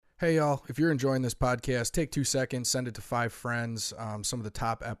Hey, y'all, if you're enjoying this podcast, take 2 seconds, send it to 5 friends. Some of the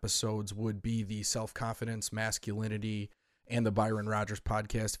top episodes would be the self-confidence, masculinity, and the Byron Rogers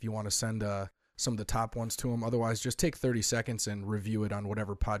podcast if you want to send some of the top ones to them. Otherwise, just take 30 seconds and review it on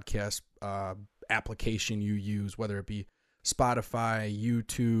whatever podcast application you use, whether it be Spotify,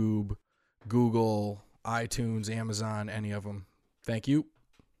 YouTube, Google, iTunes, Amazon, any of them. Thank you.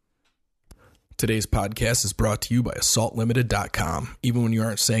 Today's podcast is brought to you by AssaultLimited.com. Even when you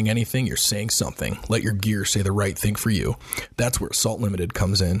aren't saying anything, you're saying something. Let your gear say the right thing for you. That's where Assault Limited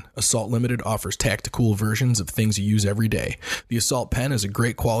comes in. Assault Limited offers tactical versions of things you use every day. The Assault Pen is a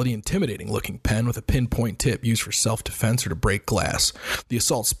great quality, intimidating-looking pen with a pinpoint tip used for self-defense or to break glass. The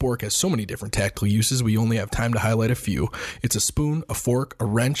Assault Spork has so many different tactical uses, we only have time to highlight a few. It's a spoon, a fork, a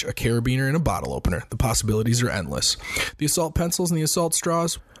wrench, a carabiner, and a bottle opener. The possibilities are endless. The Assault Pencils and the Assault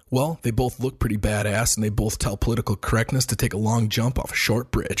Straws, well, they both look pretty badass, and they both tell political correctness to take a long jump off a short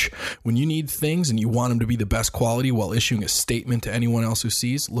bridge. When you need things and you want them to be the best quality while issuing a statement to anyone else who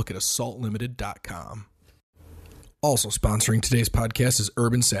sees, look at AssaultLimited.com. Also sponsoring today's podcast is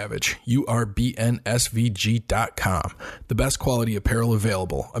Urban Savage, URBNSVG.com. The best quality apparel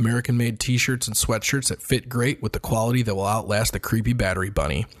available. American-made t-shirts and sweatshirts that fit great with the quality that will outlast the creepy battery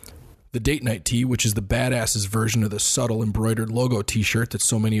bunny. The Date Night Tee, which is the badasses version of the subtle embroidered logo t-shirt that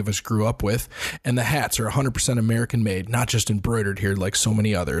so many of us grew up with. And the hats are 100% American-made, not just embroidered here like so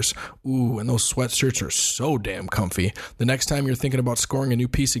many others. Ooh, and those sweatshirts are so damn comfy. The next time you're thinking about scoring a new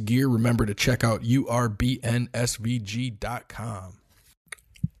piece of gear, remember to check out URBNSVG.com.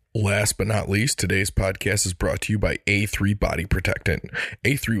 Last but not least, today's podcast is brought to you by A3 Body Protectant.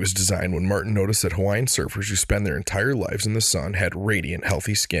 A3 was designed when Martin noticed that Hawaiian surfers who spend their entire lives in the sun had radiant,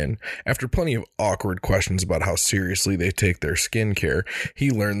 healthy skin. After plenty of awkward questions about how seriously they take their skin care, he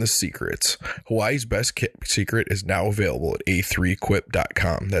learned the secrets. Hawaii's best secret is now available at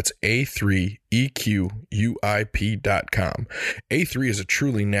A3Equip.com. That's A3EQUIP.com. A3 is a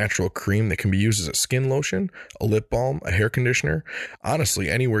truly natural cream that can be used as a skin lotion, a lip balm, a hair conditioner, honestly,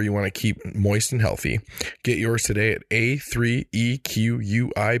 anywhere you want to keep moist and healthy. Get yours today at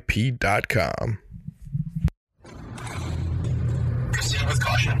A3EQUIP.com. Proceed with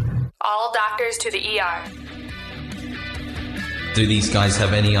caution. All doctors to the ER. Do these guys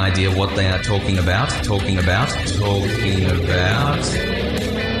have any idea what they are talking about?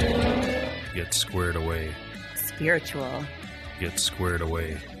 Get squared away. Spiritual. Get squared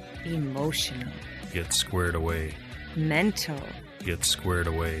away. Emotional. Get squared away. Mental. Get squared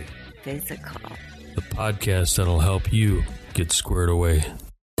away. Physical. The podcast that'll help you get squared away.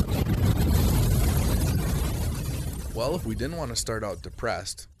 Well, if we didn't want to start out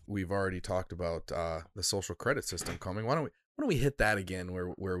depressed, we've already talked about the social credit system coming. Why don't we hit that again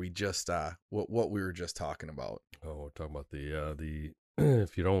where we just what we were just talking about? Oh, we're talking about the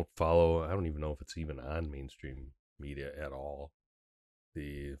if you don't follow, I don't even know if it's even on mainstream media at all.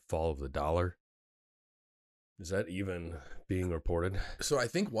 The fall of the dollar. Is that even being reported? So I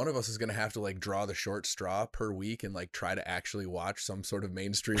think one of us is going to have to like draw the short straw per week and like try to actually watch some sort of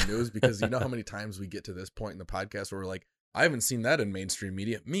mainstream news, because you know how many times we get to this point in the podcast where we're like, I haven't seen that in mainstream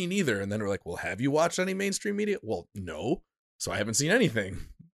media. Me neither. And then we're like, well, have you watched any mainstream media? Well, no. So I haven't seen anything.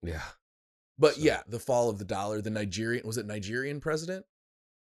 Yeah. But yeah, the fall of the dollar, the Nigerian president?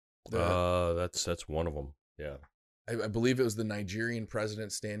 That's one of them. Yeah. I believe it was the Nigerian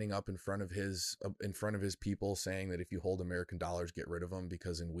president standing up in front of his people saying that if you hold American dollars, get rid of them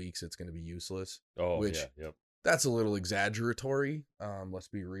because in weeks it's going to be useless. Oh, which, yeah. Yep. That's a little exaggeratory. Let's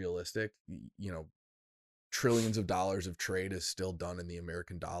be realistic. You know, trillions of dollars of trade is still done in the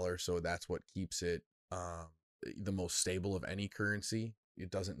American dollar, so that's what keeps it the most stable of any currency.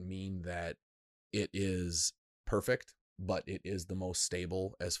 It doesn't mean that it is perfect, but it is the most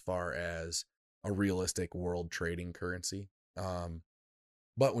stable as far as a realistic world trading currency.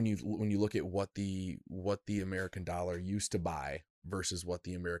 But when you look at what the American dollar used to buy versus what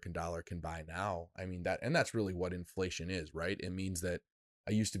the American dollar can buy now, I mean that's really what inflation is, right? It means that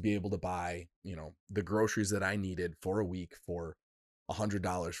I used to be able to buy, you know, the groceries that I needed for a week for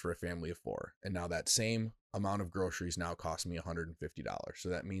 $100 for a family of 4, and now that same amount of groceries now costs me $150. So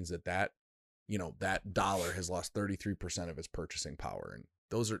that means that you know, that dollar has lost 33% of its purchasing power, and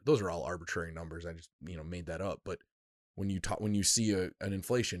those are all arbitrary numbers. I just, you know, made that up. But when you see an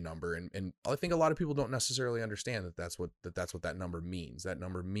inflation number, and I think a lot of people don't necessarily understand that's what that number means. That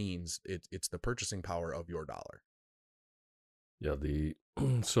number means it's the purchasing power of your dollar. Yeah.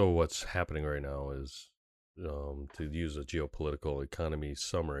 So what's happening right now is, to use a geopolitical economy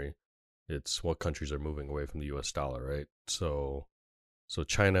summary, it's what countries are moving away from the U.S. dollar, right? So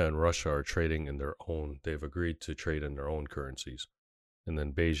China and Russia are trading in their own. They've agreed to trade in their own currencies. and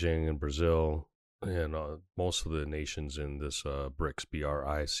then Beijing and Brazil, and most of the nations in this BRICS,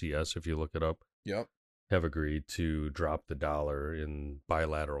 BRICS, if you look it up, Yep. have agreed to drop the dollar in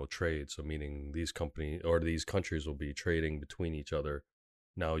bilateral trade. So meaning these countries will be trading between each other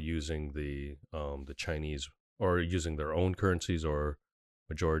now using the Chinese, or using their own currencies, or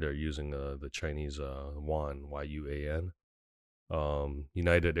majority are using the Chinese yuan, YUAN.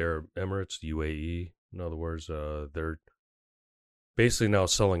 United Arab Emirates, UAE, in other words, they're basically now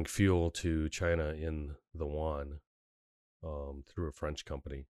selling fuel to China in the yuan through a French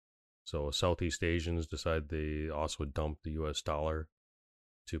company. So Southeast Asians decide they also dump the US dollar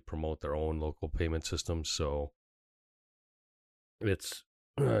to promote their own local payment systems. So it's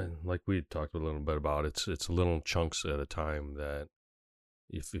like we talked a little bit about, it's little chunks at a time that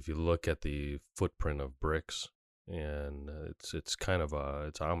if you look at the footprint of BRICS, and it's kind of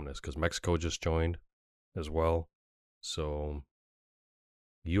it's ominous because Mexico just joined as well. So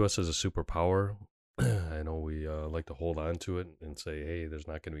U.S. is a superpower. I know we like to hold on to it and say, hey, there's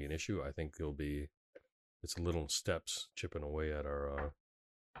not going to be an issue. I think it's little steps chipping away at our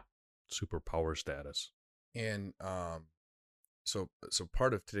superpower status. And so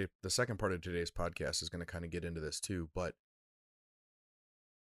part of today, the second part of today's podcast is going to kind of get into this too, but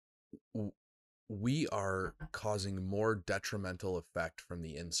we are causing more detrimental effect from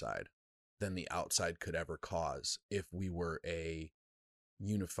the inside than the outside could ever cause if we were a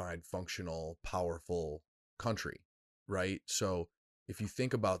unified, functional, powerful country, right? So if you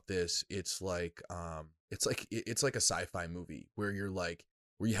think about this, it's like a sci-fi movie where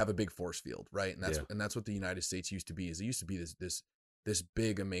you have a big force field, right? And that's what the United States used to be. It used to be this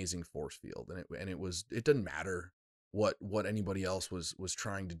big amazing force field, and it didn't matter what anybody else was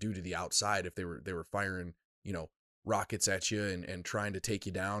trying to do to the outside. If they were firing, rockets at you and trying to take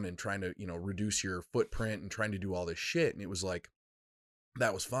you down and trying to, reduce your footprint and trying to do all this shit, and it was like,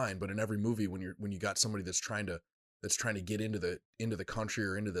 that was fine. But in every movie, when you got somebody that's trying to get into the country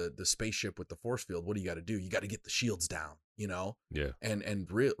or into the spaceship with the force field, what do you got to do? You got to get the shields down, Yeah. And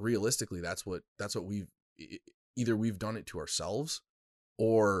realistically, that's what we've done it to ourselves,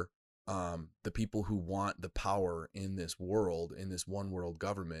 or the people who want the power in this world, in this one world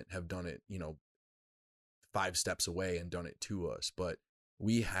government, have done it, 5 steps away and done it to us. But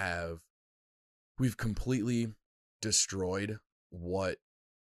we've completely destroyed what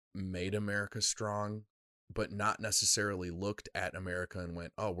made America strong, but not necessarily looked at America and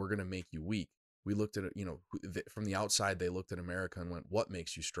went, oh, we're going to make you weak. We looked at it, from the outside, they looked at America and went, what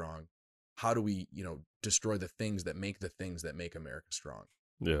makes you strong? How do we, destroy the things that make America strong?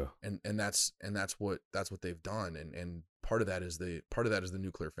 Yeah. And that's what they've done. And part of that is the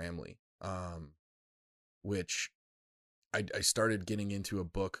nuclear family, which I started getting into a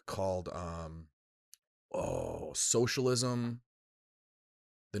book called, Socialism,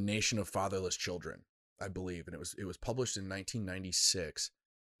 The Nation of Fatherless Children, I believe. And it was published in 1996.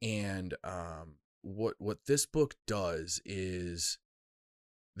 And what this book does is,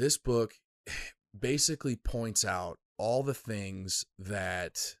 this book basically points out all the things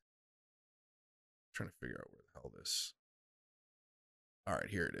that, I'm trying to figure out where the hell this. All right,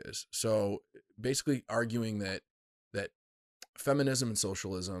 here it is. So basically arguing that feminism and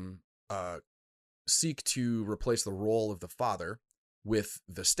socialism seek to replace the role of the father with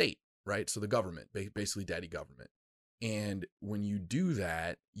the state, right? So the government, basically daddy government. And when you do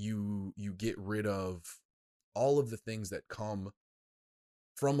that, you get rid of all of the things that come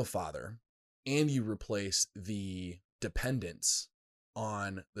from a father, and you replace the dependence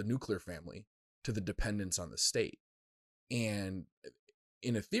on the nuclear family to the dependence on the state. And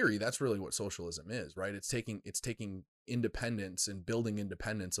in a theory, that's really what socialism is, right? It's taking independence and building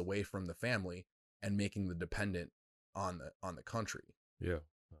independence away from the family and making the dependent on the country. Yeah.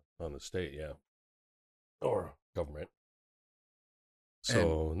 On the state, yeah. Or government.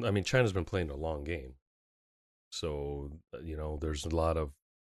 So, China's been playing a long game. So, there's a lot of,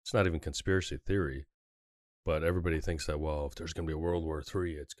 it's not even conspiracy theory, but everybody thinks that, well, if there's going to be a World War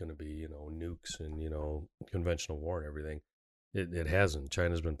III, it's going to be, nukes and, conventional war and everything. It hasn't.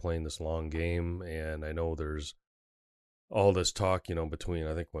 China's been playing this long game, and I know there's all this talk, between,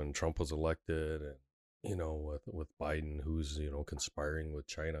 I think, when Trump was elected and, with Biden, who's, conspiring with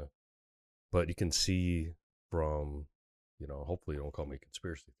China. But you can see from, hopefully you don't call me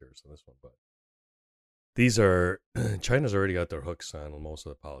conspiracy theorist on this one, but these are, China's already got their hooks on most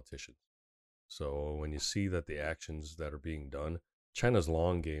of the politicians. So when you see that the actions that are being done, China's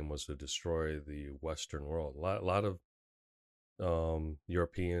long game was to destroy the Western world. A lot of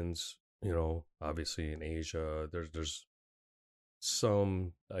Europeans, obviously in Asia, there's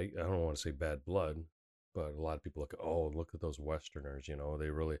some, I don't want to say bad blood, But a lot of people look at those Westerners, they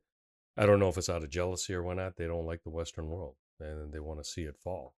really, I don't know if it's out of jealousy or whatnot. They don't like the Western world and they want to see it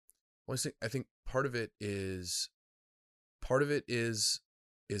fall. Well, I think part of it is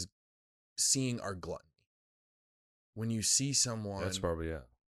is seeing our gluttony. When you see someone, That's probably,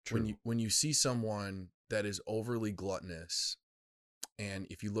 true. When you see someone that is overly gluttonous, and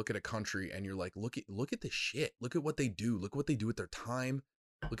if you look at a country and you're like, look at this shit, look at what they do, look what they do with their time,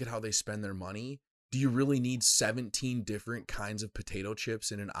 look at how they spend their money. Do you really need 17 different kinds of potato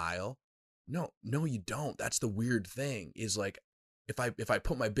chips in an aisle? No, you don't. That's the weird thing is like, if I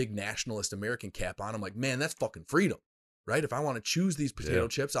put my big nationalist American cap on, I'm like, man, that's fucking freedom, right? If I want to choose these potato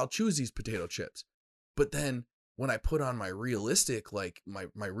chips, I'll choose these potato chips. But then when I put on my realistic, like my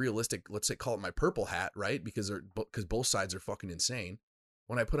realistic, let's say, call it my purple hat, right? Because both sides are fucking insane.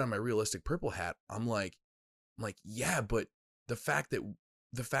 When I put on my realistic purple hat, I'm like, yeah, but the fact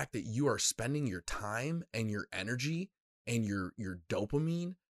that you are spending your time and your energy and your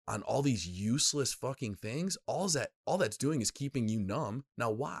dopamine on all these useless fucking things, all that's doing is keeping you numb.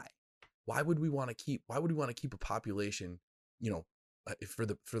 Now, why would we want to keep a population, for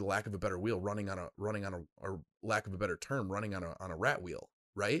the lack of a better wheel, running on a or lack of a better term, running on a rat wheel,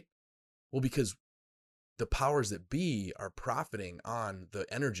 right? Well, because the powers that be are profiting on the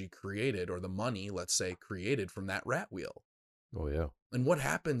energy created, or the money, let's say, created from that rat wheel. Oh yeah. And what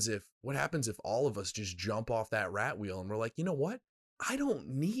happens if all of us just jump off that rat wheel and we're like, you know what? I don't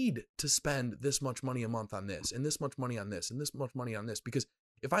need to spend this much money a month on this, and this much money on this, and this much money on this, because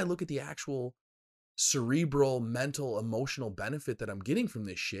if I look at the actual cerebral, mental, emotional benefit that I'm getting from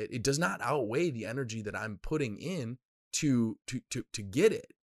this shit, it does not outweigh the energy that I'm putting in to get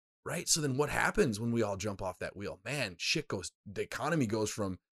it. Right? So then what happens when we all jump off that wheel? Man, the economy goes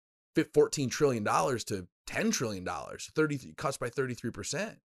from $14 trillion to $10 trillion, cuts by 33%.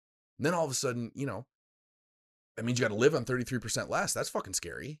 And then all of a sudden, that means you got to live on 33% less. That's fucking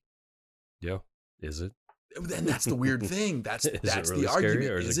scary. Yeah. Is it? Then that's the weird thing. That's really the argument. Scary,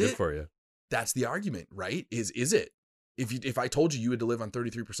 or is it good for you? That's the argument, right? Is it? If I told you had to live on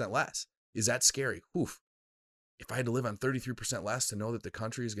 33% less, is that scary? Oof. If I had to live on 33% less to know that the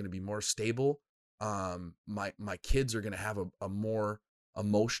country is going to be more stable, my kids are going to have a more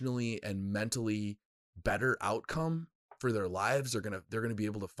emotionally and mentally better outcome for their lives. They're going to be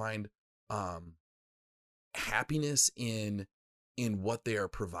able to find happiness in what they are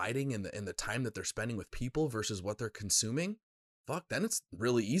providing and the time that they're spending with people versus what they're consuming. Fuck, then it's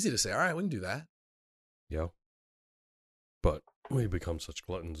really easy to say, all right, we can do that. Yeah. But we become such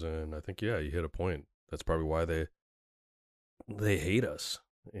gluttons, and I think, you hit a point. That's probably why they hate us.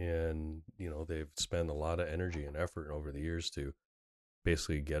 And, they've spent a lot of energy and effort over the years to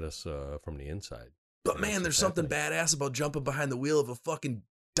basically get us from the inside. But man, there's something badass about jumping behind the wheel of a fucking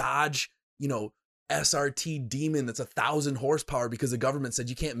Dodge, SRT Demon that's 1,000 horsepower because the government said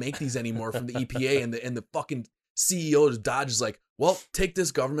you can't make these anymore from the EPA, and the fucking CEO of Dodge is like, well, take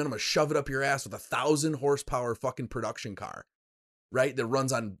this, government, I'm gonna shove it up your ass with 1,000 horsepower fucking production car, right? That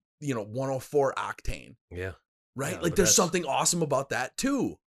runs on 104 octane. Yeah. Right? Yeah, like there's something awesome about that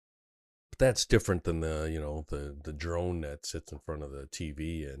too. But that's different than the drone that sits in front of the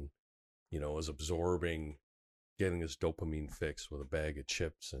TV and, is absorbing, getting his dopamine fix with a bag of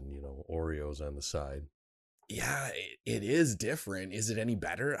chips and, Oreos on the side. Yeah, it is different. Is it any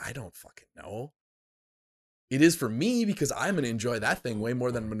better? I don't fucking know. It is for me because I'm going to enjoy that thing way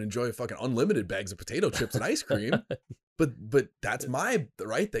more than I'm going to enjoy fucking unlimited bags of potato chips and ice cream. But that's my,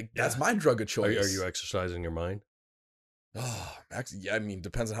 right? That's my drug of choice. Are you exercising your mind? Oh, actually, yeah, I mean,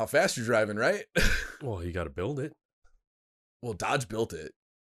 depends on how fast you're driving, right? Well, you got to build it. Well, Dodge built it.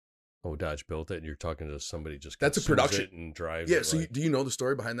 Oh, Dodge built it, and you're talking to somebody just that's a production it and drives. Yeah. So do you know the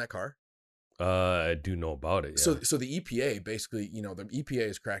story behind that car? I do know about it. Yeah. So the EPA basically, the EPA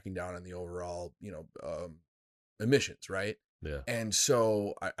is cracking down on the overall, emissions, right? Yeah. And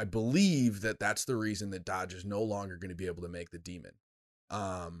so I believe that's the reason that Dodge is no longer going to be able to make the Demon.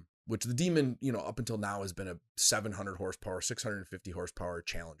 Which the Demon, up until now has been a 700 horsepower, 650 horsepower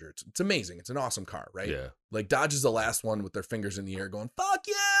Challenger. It's amazing. It's an awesome car, right? Yeah. Like Dodge is the last one with their fingers in the air going, fuck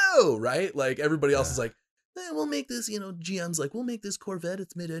you, right? Like everybody else is like, we'll make this, GM's like, we'll make this Corvette.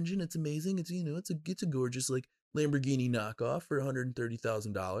 It's mid-engine. It's amazing. It's, it's a gorgeous, like, Lamborghini knockoff for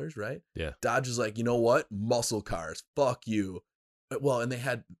 $130,000, right? Yeah. Dodge is like, you know what? Muscle cars. Fuck you. Well,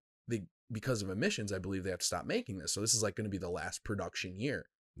 and because of emissions, I believe they have to stop making this. So this is like going to be the last production year.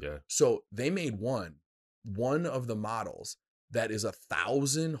 Yeah. So they made one of the models that is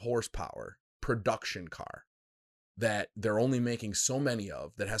 1,000 horsepower production car that they're only making so many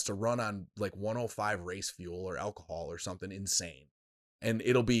of, that has to run on like 105 race fuel or alcohol or something insane. And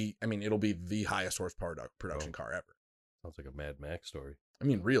it'll be the highest horsepower production car ever. Sounds like a Mad Max story. I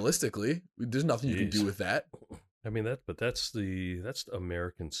mean, realistically, there's nothing you can do with that. I mean, that's the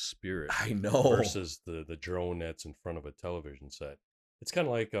American spirit. I know. Versus the drone that's in front of a television set. It's kind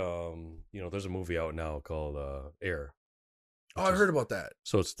of like, there's a movie out now called Air. Oh, I heard about that.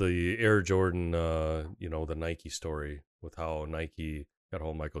 So it's the Air Jordan, the Nike story with how Nike got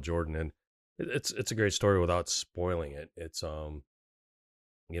hold of Michael Jordan. And it's a great story without spoiling it. It's,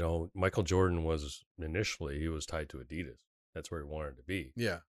 Michael Jordan was initially, he was tied to Adidas. That's where he wanted to be.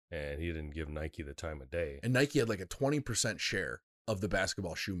 Yeah. And he didn't give Nike the time of day. And Nike had like a 20% share of the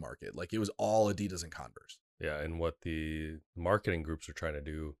basketball shoe market. Like it was all Adidas and Converse. Yeah. And what the marketing groups are trying to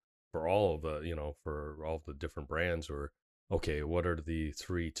do for all of the different brands were, okay, what are the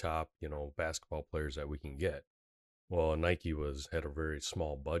 3 top, basketball players that we can get? Well, Nike had a very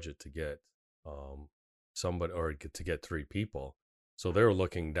small budget to get somebody or to get 3 people. So they were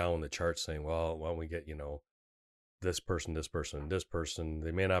looking down the chart saying, well, why don't we get, this person, this person, this person.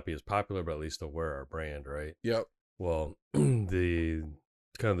 They may not be as popular, but at least they'll wear our brand, right? Yep. Well, the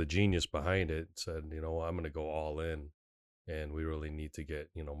kind of the genius behind it said, I'm going to go all in, and we really need to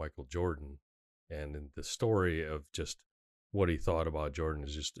get, Michael Jordan. And the story of just what he thought about Jordan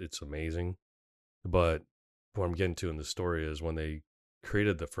is just, it's amazing. But what I'm getting to in the story is when they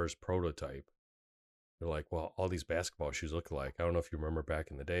created the first prototype, they're like, well, all these basketball shoes look alike. I don't know if you remember back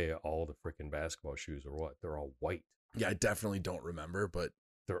in the day, all the freaking basketball shoes are what? They're all white. Yeah, I definitely don't remember, but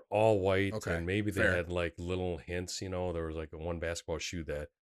they're all white. Okay, and maybe they fair. had like little hints, there was like one basketball shoe that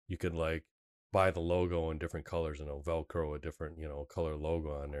you could like buy the logo in different colors and it'll Velcro a different, color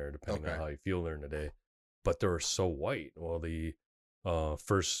logo on there depending on how you feel during the day. But they were so white. Well, the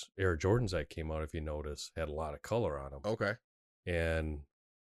first Air Jordans that came out, if you notice, had a lot of color on them. Okay. And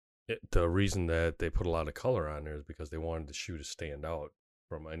the reason that they put a lot of color on there is because they wanted the shoe to stand out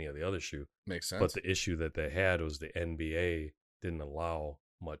from any of the other shoe. Makes sense. But the issue that they had was the NBA didn't allow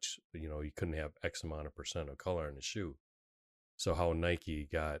much, you couldn't have X amount of % of color in the shoe. So how Nike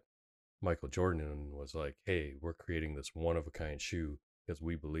got Michael Jordan was like, hey, we're creating this one-of-a-kind shoe because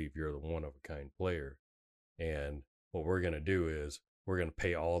we believe you're the one-of-a-kind player. And what we're going to do is we're going to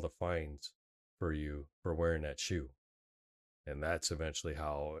pay all the fines for you for wearing that shoe. And that's eventually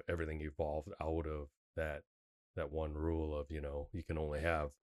how everything evolved out of that one rule of, you can only have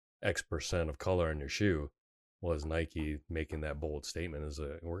X % of color in your shoe. Was Nike making that bold statement as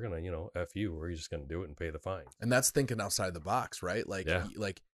we're going to, F you, we're just going to do it and pay the fine. And that's thinking outside the box, right? Like,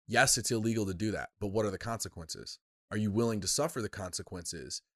 yes, it's illegal to do that, but what are the consequences? Are you willing to suffer the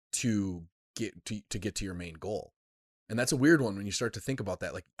consequences to get to your main goal? And that's a weird one when you start to think about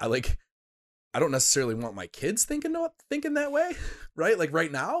that. I don't necessarily want my kids thinking that way, right? Like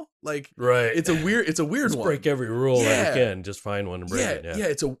right now, right. It's a weird Let's one. Break every rule that we can. Just find one and break it. Yeah.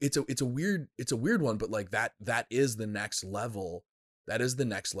 It's a weird one, but like that is the next level. That is the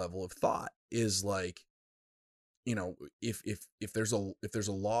next level of thought. Is like, if there's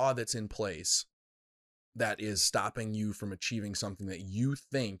a law that's in place that is stopping you from achieving something that you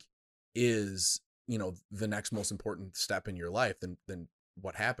think is, the next most important step in your life, then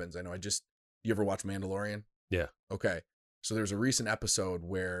what happens? I know you ever watch Mandalorian? Yeah. Okay. So there's a recent episode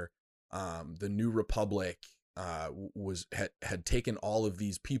where the New Republic had taken all of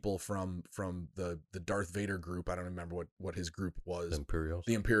these people from the Darth Vader group. I don't remember what his group was.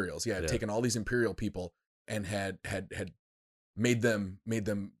 The Imperials. Yeah, had taken all these Imperial people and had made them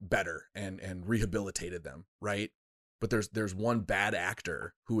better and rehabilitated them, right? But there's one bad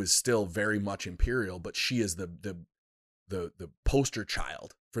actor who is still very much Imperial, but she is the poster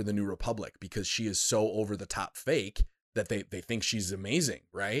child for the New Republic because she is so over the top fake that they think she's amazing,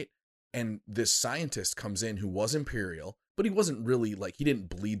 right? And this scientist comes in who was Imperial, but he wasn't really he didn't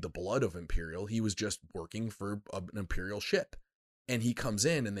bleed the blood of Imperial. He was just working for an Imperial ship. And he comes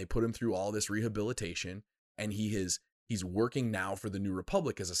in and they put him through all this rehabilitation, and he's working now for the New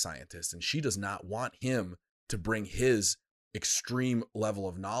Republic as a scientist, and she does not want him to bring his extreme level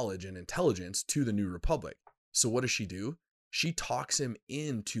of knowledge and intelligence to the New Republic. So what does she do? She talks him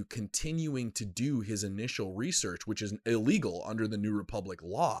into continuing to do his initial research, which is illegal under the New Republic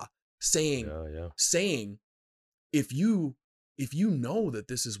law, saying if you know that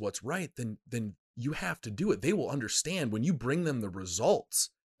this is what's right, then you have to do it. They will understand when you bring them the results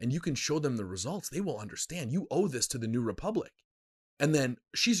and you can show them the results. They will understand you owe this to the New Republic. And then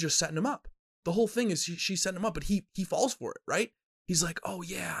she's just setting him up. The whole thing is she's setting him up, but he falls for it, right? He's like, oh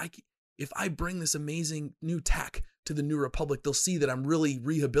yeah, if I bring this amazing new tech to the New Republic, they'll see that I'm really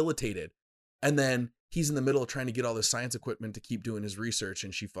rehabilitated. And then he's in the middle of trying to get all this science equipment to keep doing his research,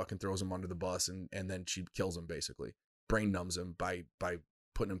 and she fucking throws him under the bus, and then she kills him basically. brain numbs them by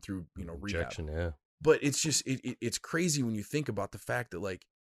putting them through, rehab. Injection, yeah. But it's just it's crazy when you think about the fact that like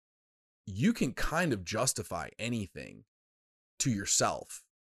you can kind of justify anything to yourself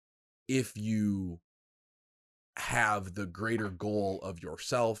if you have the greater goal of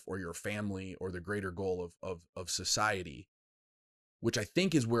yourself or your family or the greater goal of society, which I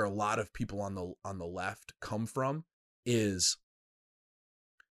think is where a lot of people on the left come from, is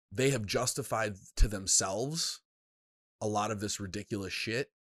they have justified to themselves a lot of this ridiculous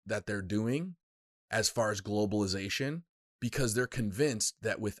shit that they're doing as far as globalization, because they're convinced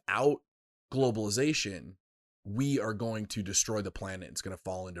that without globalization, we are going to destroy the planet. It's going to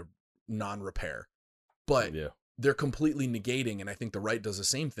fall into non-repair. But they're completely negating, and I think the right does the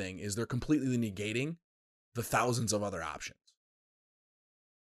same thing, is they're completely negating the thousands of other options.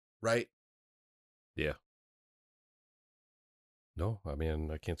 Right? Yeah. No, I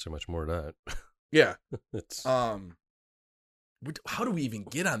mean, I can't say much more to that. Yeah. It's how do we even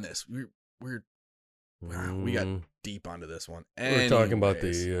get on this? We got deep onto this one. We're talking about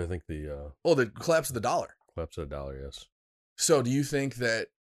Anyways. the collapse of the dollar. collapse of the dollar, yes. So do you think that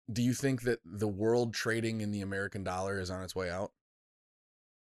the world trading in the American dollar is on its way out?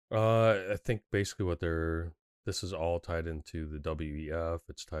 I think basically this is all tied into the WEF.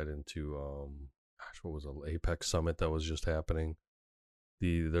 It's tied into what was it, APEC summit that was just happening.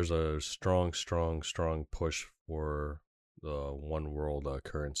 There's a strong push for the one world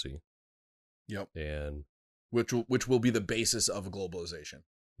currency. Yep. And which will be the basis of globalization.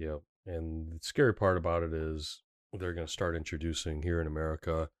 Yep. And the scary part about it is they're going to start introducing here in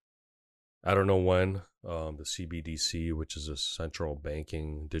America, I don't know when, the CBDC, which is a central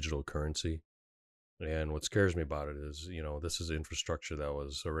banking digital currency. And what scares me about it is, this is infrastructure that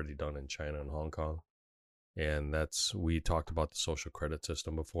was already done in China and Hong Kong. And we talked about the social credit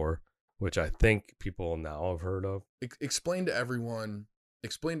system before, which I think people now have heard of. Explain to everyone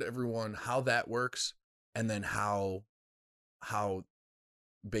how that works, and then how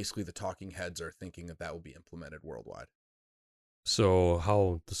basically the talking heads are thinking that will be implemented worldwide. So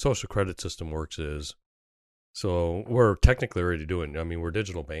how the social credit system works is, so we're technically already doing, we're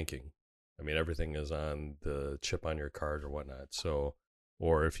digital banking. Everything is on the chip on your card or whatnot. So,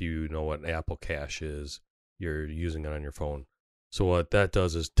 or if you know what Apple Cash is, you're using it on your phone. So what that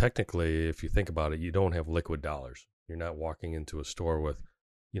does is, technically, if you think about it, you don't have liquid dollars. You're not walking into a store with,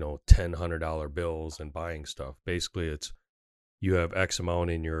 $100 bills and buying stuff. Basically, it's, you have X amount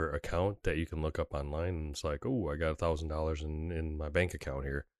in your account that you can look up online, and it's like, oh, I got $1,000 in my bank account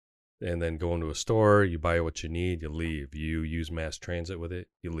here. And then go into a store, you buy what you need, you leave. You use mass transit with it,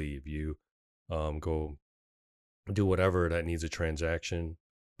 you leave. You go do whatever that needs a transaction,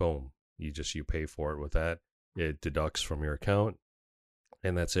 boom. You pay for it with that. It deducts from your account,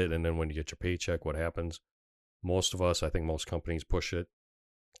 and that's it. And then when you get your paycheck, what happens? Most of us, I think most companies push it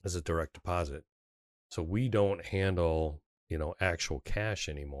as a direct deposit. So we don't handle, actual cash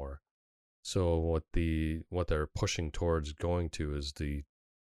anymore. So what they're pushing towards going to is the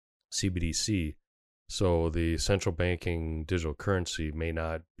CBDC. So the central banking digital currency may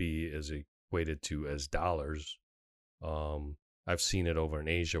not be as equated to as dollars. I've seen it over in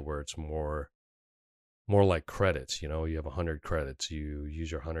Asia where it's more like credits. You have 100 credits. You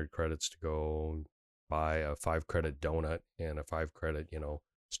use your 100 credits to go buy a 5-credit donut and a 5-credit,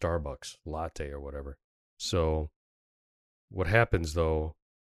 Starbucks latte or whatever. So what happens though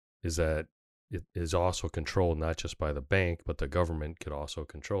is that it is also controlled not just by the bank, but the government could also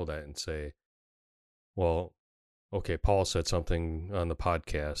control that and say, well, okay, Paul said something on the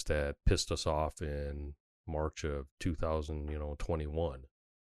podcast that pissed us off in March of 2021.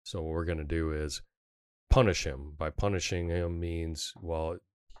 So what we're going to do is punish him. By punishing him means, well,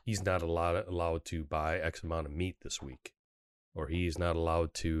 he's not allowed to buy X amount of meat this week, or he's not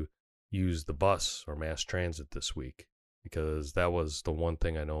allowed to use the bus or mass transit this week, because that was the one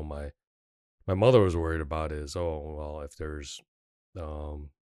thing I know my mother was worried about is, oh, well, if there's,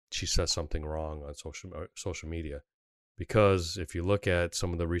 she says something wrong on social media. Because if you look at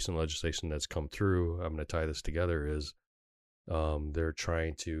some of the recent legislation that's come through, I'm going to tie this together, is they're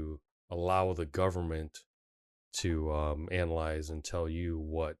trying to allow the government to analyze and tell you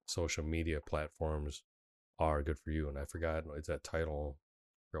what social media platforms are good for you. And I forgot, it's that title,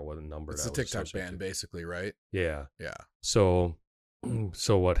 I forgot what the number. It's the TikTok ban, basically, right? Yeah. Yeah. So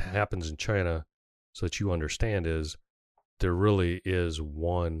what happens in China, so that you understand, is there really is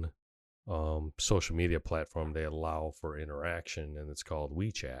one social media platform they allow for interaction, and it's called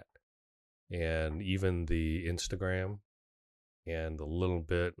WeChat. And even the Instagram and the little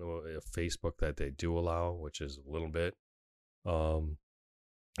bit of Facebook that they do allow, which is a little bit,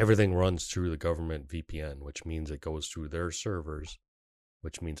 everything runs through the government VPN, which means it goes through their servers,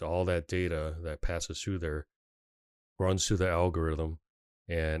 which means all that data that passes through there runs through the algorithm,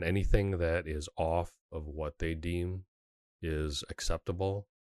 and anything that is off of what they deem is acceptable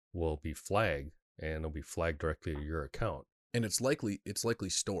will be flagged, and it'll be flagged directly to your account. And it's likely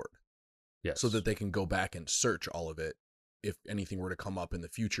stored. Yes. So that they can go back and search all of it if anything were to come up in the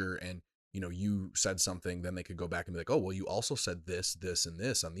future and, you said something, then they could go back and be like, oh, well, you also said this, this, and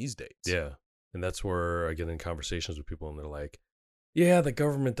this on these dates. Yeah. And that's where I get in conversations with people and they're like, yeah, the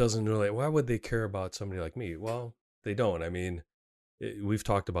government doesn't really, why would they care about somebody like me? Well, they don't. I mean, we've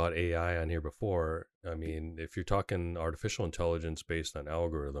talked about AI on here before. I mean, if you're talking artificial intelligence based on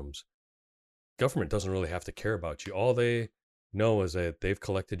algorithms, government doesn't really have to care about you. All they know is that they've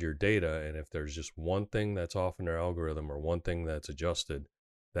collected your data, and if there's just one thing that's off in their algorithm or one thing that's adjusted,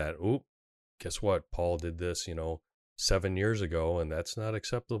 that, oop, guess what? Paul did this, 7 years ago, and that's not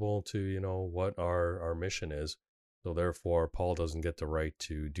acceptable to, what our mission is. So therefore, Paul doesn't get the right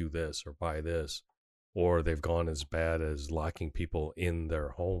to do this or buy this. Or they've gone as bad as locking people in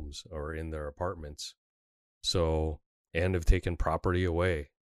their homes or in their apartments. So, and have taken property away.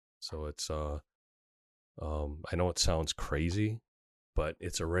 So it's, I know it sounds crazy, but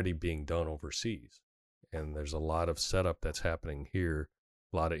it's already being done overseas. And there's a lot of setup that's happening here,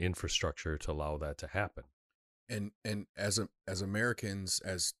 a lot of infrastructure to allow that to happen. And as Americans,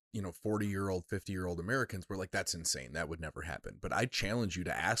 as 40-year-old, 50-year-old Americans, we're like, that's insane. That would never happen. But I challenge you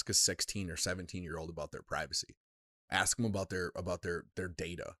to ask a 16 or 17-year-old about their privacy. Ask them about their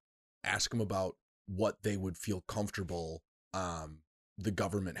data. Ask them about what they would feel comfortable the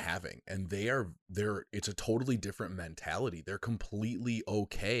government having. And it's a totally different mentality. They're completely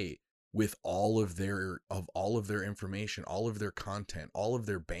okay with all of their information, all of their content, all of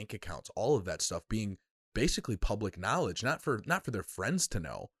their bank accounts, all of that stuff being basically public knowledge, not for their friends to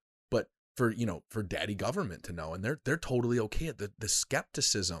know, but for daddy government to know. And they're totally okay. The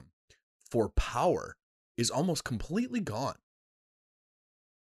skepticism for power is almost completely gone.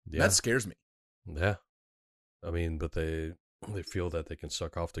 Yeah. That scares me. Yeah. I mean, but they feel that they can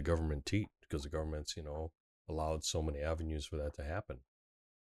suck off the government teat because the government's, allowed so many avenues for that to happen.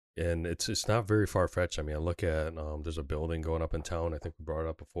 And it's not very far-fetched. I mean, I look at, there's a building going up in town, I think we brought it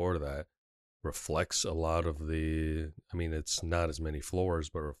up before, that reflects a lot of it's not as many floors,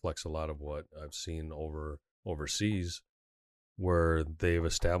 but reflects a lot of what I've seen overseas, where they've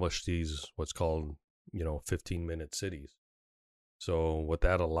established these, what's called, 15-minute cities. So what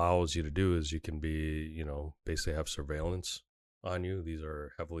that allows you to do is you can be, basically have surveillance on you. These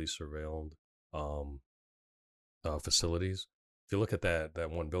are heavily surveilled facilities. If you look at that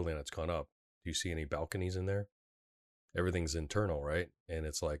one building that's gone up, do you see any balconies in there? Everything's internal, right? And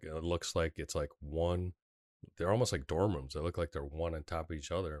it looks like it's like one, they're almost like dorm rooms. They look like they're one on top of each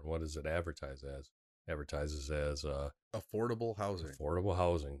other. And what does it advertise as? Advertises as affordable housing. Affordable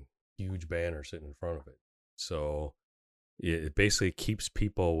housing. Huge banner sitting in front of it. So it basically keeps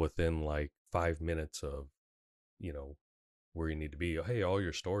people within like 5 minutes of, where you need to be. Hey, all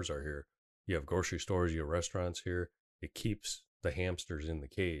your stores are here. You have grocery stores, you have restaurants here. It keeps the hamsters in the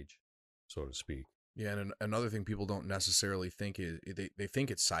cage, so to speak. Yeah, and another thing people don't necessarily think is they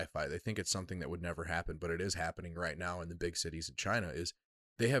think it's sci-fi. They think it's something that would never happen, but it is happening right now in the big cities in China. Is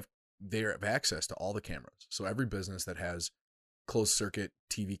they have access to all the cameras. So every business that has closed circuit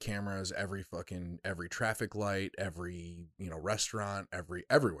TV cameras, every traffic light, every restaurant,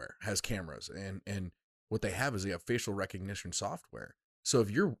 everywhere has cameras. And what they have is they have facial recognition software. So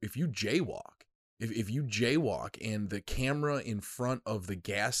if you jaywalk. If you jaywalk and the camera in front of the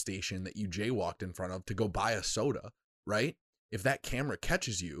gas station that you jaywalked in front of to go buy a soda, right? If that camera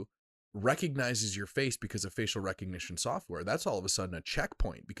catches you, recognizes your face because of facial recognition software, that's all of a sudden a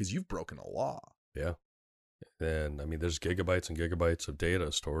checkpoint because you've broken a law. Yeah. And I mean, there's gigabytes and gigabytes of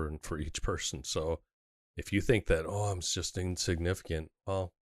data stored for each person. So if you think that, I'm just insignificant,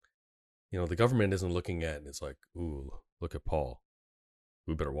 well, the government isn't looking at it. It's like, ooh, look at Paul.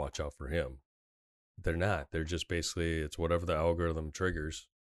 We better watch out for him. They're not. They're just basically, it's whatever the algorithm triggers.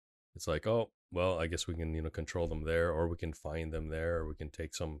 It's like, oh, well, I guess we can, control them there, or we can find them there, or we can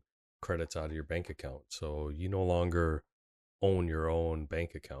take some credits out of your bank account. So you no longer own your own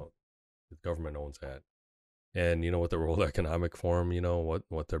bank account. The government owns that. And with the World Economic Forum,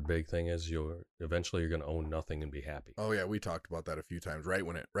 what their big thing is, eventually you're going to own nothing and be happy. Oh yeah, we talked about that a few times. Right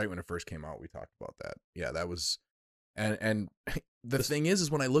when it first came out, we talked about that. Yeah, that was, and the thing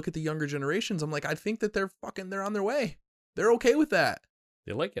is when I look at the younger generations, I'm like, I think that they're on their way. They're okay with that.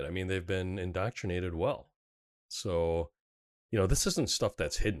 They like it. I mean, they've been indoctrinated well. So, this isn't stuff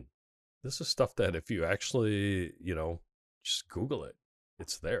that's hidden. This is stuff that if you actually, just Google it,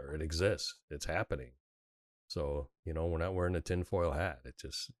 it's there. It exists. It's happening. So, we're not wearing a tinfoil hat. It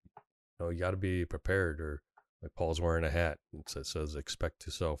just, you got to be prepared. Or like Paul's wearing a hat that says expect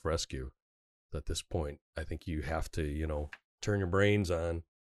to self-rescue. At this point, I think you have to, turn your brains on,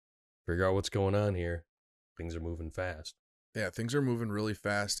 figure out what's going on here. Things are moving fast. Yeah, things are moving really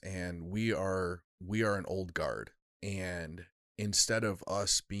fast, and we are an old guard. And instead of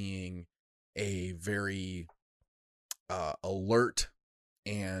us being a very alert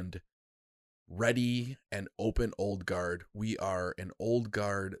and ready and open old guard, we are an old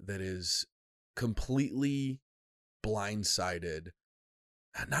guard that is completely blindsided.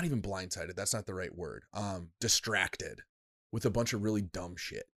 Not even blindsided, that's not the right word. Distracted with a bunch of really dumb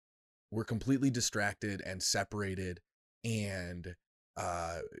shit. We're completely distracted and separated and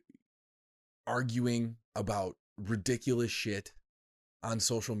arguing about ridiculous shit on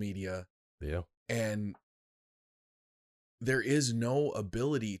social media. Yeah. And there is no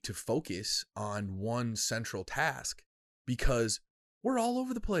ability to focus on one central task because we're all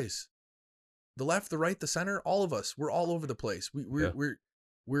over the place. The left, the right, the center, all of us, we're all over the place.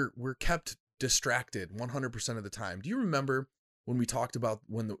 We're kept distracted 100% of the time. Do you remember when we talked about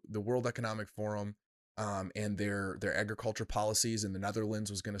when the World Economic Forum and their agriculture policies, and the Netherlands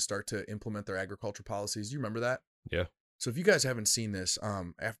was going to start to implement their agriculture policies? Do you remember that? Yeah. So if you guys haven't seen this,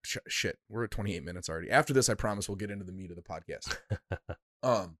 we're at 28 minutes already. After this, I promise we'll get into the meat of the podcast.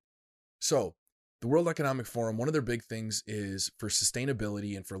 So the World Economic Forum, one of their big things is for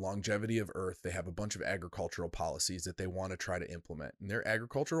sustainability and for longevity of Earth. They have a bunch of agricultural policies that they want to try to implement. And their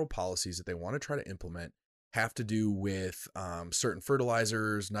agricultural policies that they want to try to implement have to do with certain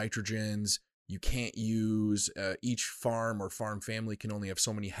fertilizers, nitrogens. You can't use each farm or farm family can only have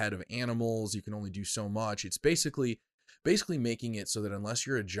so many head of animals. You can only do so much. It's basically making it so that unless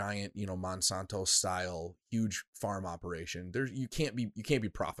you're a giant, Monsanto style huge farm operation, you can't be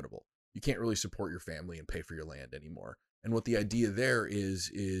profitable. You can't really support your family and pay for your land anymore. And what the idea there is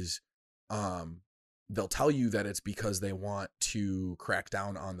they'll tell you that it's because they want to crack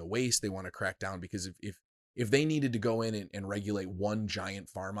down on the waste. They want to crack down because if they needed to go in and regulate one giant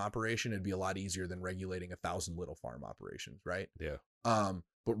farm operation, it'd be a lot easier than regulating 1,000 little farm operations, right? Yeah.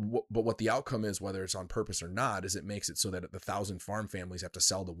 But what the outcome is, whether it's on purpose or not, is it makes it so that the 1,000 farm families have to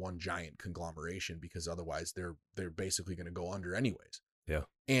sell to one giant conglomeration because otherwise they're basically going to go under anyways. Yeah.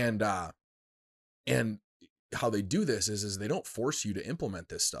 And how they do this is they don't force you to implement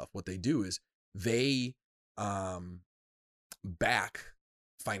this stuff. What they do is they back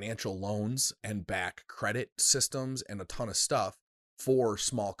financial loans and back credit systems and a ton of stuff for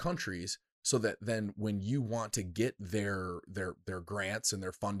small countries, so that then when you want to get their grants and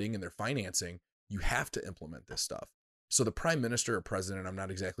their funding and their financing, you have to implement this stuff. So the prime minister or president, I'm not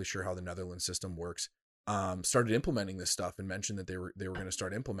exactly sure how the Netherlands system works, started implementing this stuff and mentioned that they were going to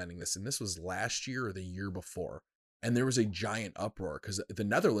start implementing this. And this was last year or the year before. And there was a giant uproar because the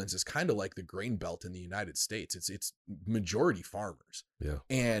Netherlands is kind of like the grain belt in the United States. It's majority farmers. Yeah.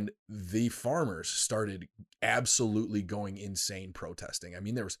 And the farmers started absolutely going insane protesting. I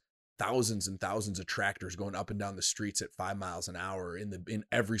mean, there was thousands and thousands of tractors going up and down the streets at 5 miles an hour in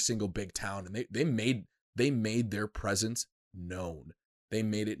every single big town. And they made their presence known. They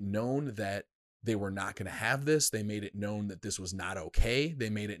made it known that they were not going to have this. They made it known that this was not okay.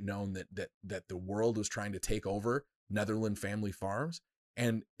 They made it known that the world was trying to take over Netherland family farms.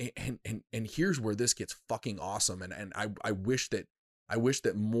 And here's where this gets fucking awesome. And I wish that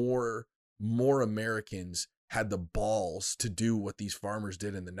more Americans had the balls to do what these farmers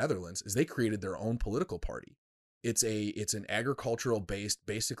did in the Netherlands. Is they created their own political party. It's an agricultural based,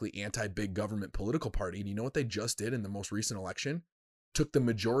 basically anti-big government political party. And you know what they just did in the most recent election? Took the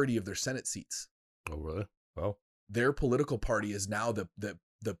majority of their Senate seats. Oh, really? Well, their political party is now the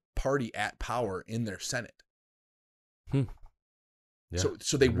party at power in their Senate. Yeah,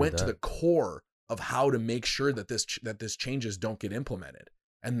 so they went to the core of how to make sure that this changes don't get implemented.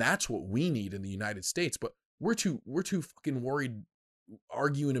 And that's what we need in the United States. But we're too fucking worried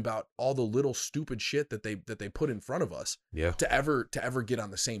arguing about all the little stupid shit that they put in front of us to ever get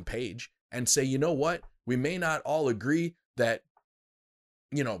on the same page and say, you know what? We may not all agree that,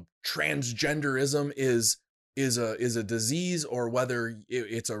 transgenderism is a disease, or whether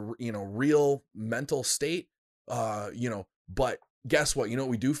it's a real mental state, but guess what? You know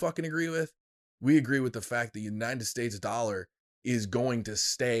what we do fucking agree with? We agree with the fact the United States dollar is going to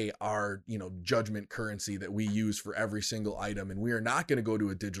stay our, judgment currency that we use for every single item. And we are not going to go to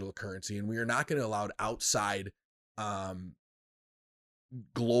a digital currency, and we are not going to allow outside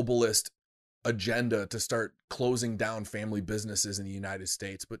globalist agenda to start closing down family businesses in the United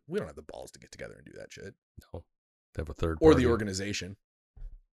States. But we don't have the balls to get together and do that shit. No, they have a third or party. the organization.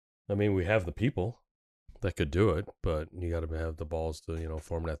 I mean, we have the people that could do it, but you got to have the balls to,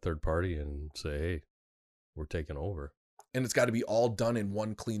 form that third party and say, hey, we're taking over. And it's got to be all done in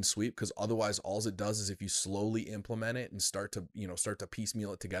one clean sweep, because otherwise all it does is, if you slowly implement it and start to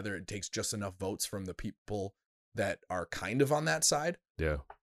piecemeal it together, it takes just enough votes from the people that are kind of on that side. Yeah.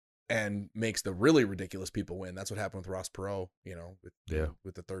 And makes the really ridiculous people win. That's what happened with Ross Perot,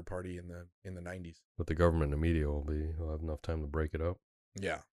 with the third party in the 90s. But the government and the media will have enough time to break it up.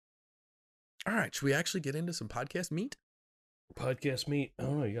 Yeah. All right, should we actually get into some podcast meat? Podcast meat. I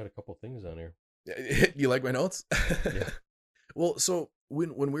don't know. You got a couple things on here. You like my notes? Yeah. Well, so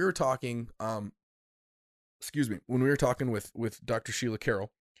when we were talking, when we were talking with Dr. Sheila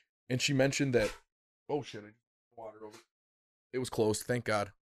Carroll, and she mentioned that, oh shit, I just water over. It was closed, thank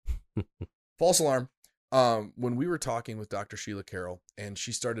God. False alarm. When we were talking with Dr. Sheila Carroll, and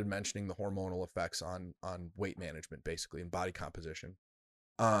she started mentioning the hormonal effects on weight management, basically, and body composition,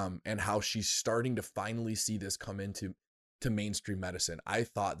 and how she's starting to finally see this come into mainstream medicine, I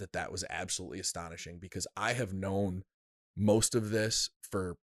thought that was absolutely astonishing, because I have known most of this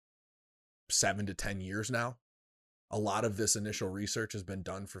for 7 to 10 years now. A lot of this initial research has been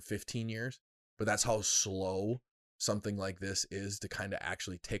done for 15 years, but that's how slow something like this is to kind of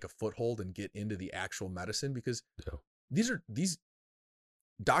actually take a foothold and get into the actual medicine, because these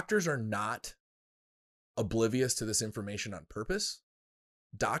doctors are not oblivious to this information on purpose.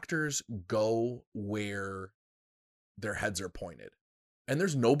 Doctors go where their heads are pointed, and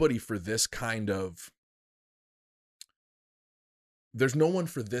there's no one for this kind of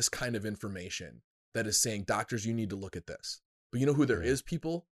information that is saying, doctors, you need to look at this. But you know who there is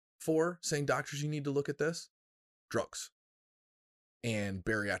people for saying, doctors, you need to look at this? Drugs and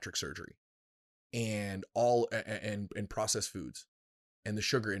bariatric surgery and and processed foods and the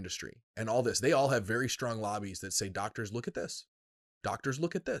sugar industry and all this. They all have very strong lobbies that say, doctors, look at this. Doctors,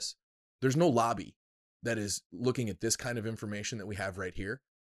 look at this. There's no lobby that is looking at this kind of information that we have right here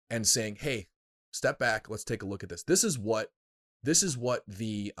and saying, hey, step back, let's take a look at this. This is what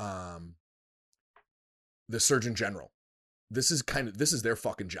the Surgeon General, this is their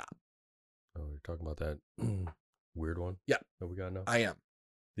fucking job. Oh, you're talking about that weird one? Yeah. That we got now? I am.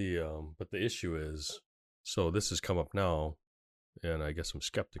 But the issue is, so this has come up now, and I guess I'm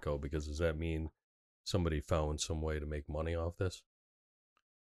skeptical, because does that mean somebody found some way to make money off this?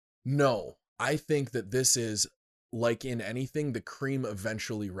 No, I think that this is, like in anything, the cream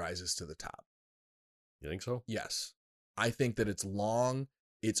eventually rises to the top. You think so? Yes. I think that it's long,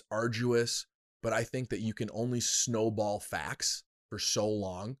 it's arduous, but I think that you can only snowball facts for so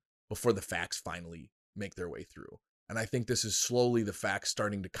long before the facts finally make their way through. And I think this is slowly the facts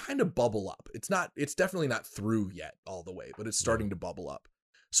starting to kind of bubble up. It's definitely not through yet all the way, but it's starting to bubble up.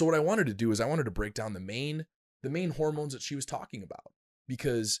 So what I wanted to do is I wanted to break down the main hormones that she was talking about,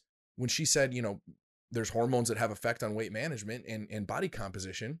 because when she said, there's hormones that have effect on weight management and body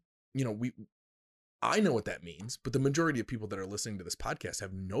composition, I know what that means, but the majority of people that are listening to this podcast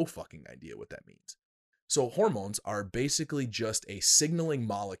have no fucking idea what that means. So hormones are basically just a signaling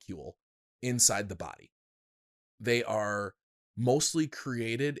molecule inside the body. They are mostly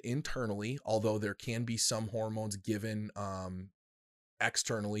created internally, although there can be some hormones given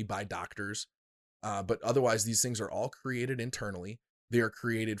externally by doctors. But otherwise, these things are all created internally. They are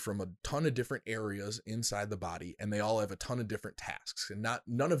created from a ton of different areas inside the body, and they all have a ton of different tasks. And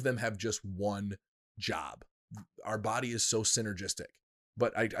none of them have just one job. Our body is so synergistic.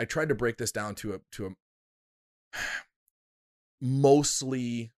 But I tried to break this down to a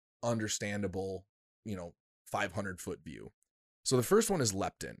mostly understandable, 500-foot view. So the first one is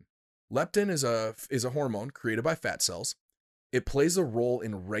leptin. Leptin is a hormone created by fat cells. It plays a role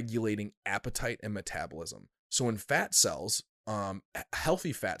in regulating appetite and metabolism. So in fat cells,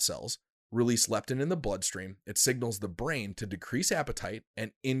 healthy fat cells release leptin in the bloodstream. It signals the brain to decrease appetite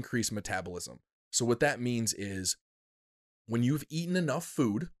and increase metabolism. So what that means is, when you've eaten enough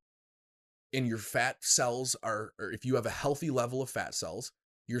food and your fat cells or if you have a healthy level of fat cells,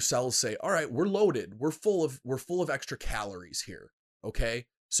 your cells say, all right, we're loaded. We're full of extra calories here. Okay.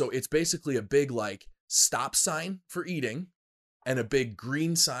 So it's basically a big stop sign for eating and a big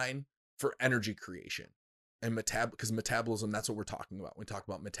green sign for energy creation and because metabolism, that's what we're talking about. When we talk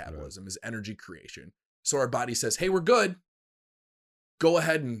about metabolism, is energy creation. So our body says, hey, we're good. Go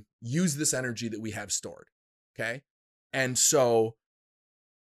ahead and use this energy that we have stored. Okay. And so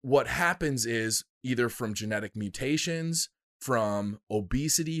what happens is, either from genetic mutations, from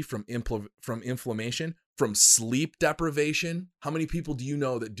obesity, from inflammation, from sleep deprivation. How many people do you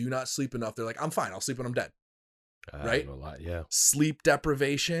know that do not sleep enough? They're like, I'm fine. I'll sleep when I'm dead. Right? A lot, yeah. Sleep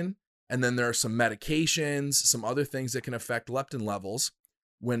deprivation. And then there are some medications, some other things that can affect leptin levels.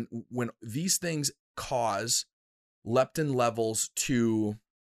 when these things cause leptin levels to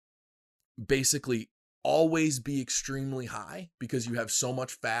basically always be extremely high because you have so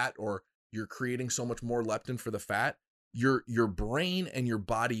much fat, or you're creating so much more leptin for the fat, your brain and your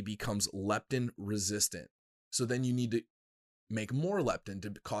body becomes leptin resistant. So then you need to make more leptin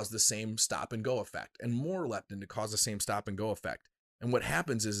to cause the same stop and go effect, and more leptin to cause the same stop and go effect. And what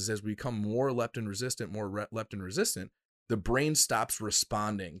happens is as we become more leptin resistant, the brain stops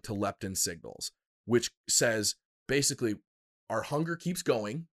responding to leptin signals, which says basically our hunger keeps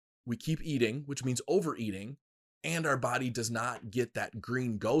going, we keep eating, which means overeating, and our body does not get that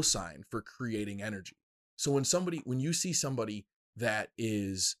green go sign for creating energy. So when you see somebody that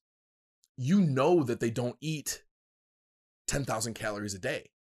is, that they don't eat 10,000 calories a day,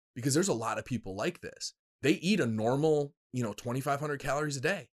 because there's a lot of people like this. They eat a normal, 2,500 calories a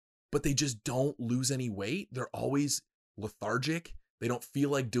day, but they just don't lose any weight. They're always lethargic. They don't feel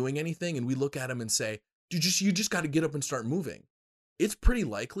like doing anything. And we look at them and say, you just got to get up and start moving. It's pretty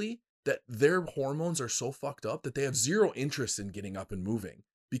likely that their hormones are so fucked up that they have zero interest in getting up and moving,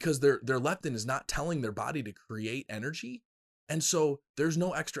 because their leptin is not telling their body to create energy. And so there's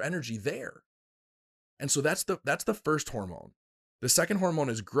no extra energy there. And so that's the first hormone. The second hormone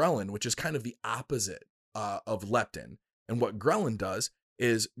is ghrelin, which is kind of the opposite of leptin. And what ghrelin does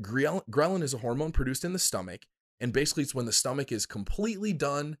is ghrelin is a hormone produced in the stomach. And basically it's when the stomach is completely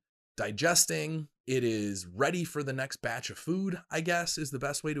done digesting, it is ready for the next batch of food, I guess is the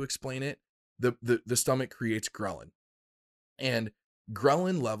best way to explain it. The stomach creates ghrelin. And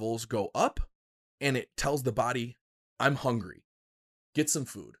ghrelin levels go up, and it tells the body, I'm hungry. Get some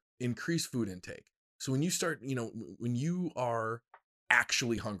food. Increase food intake. So when you start, when you are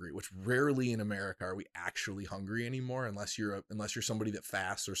actually hungry, which rarely in America are we actually hungry anymore, unless you're somebody that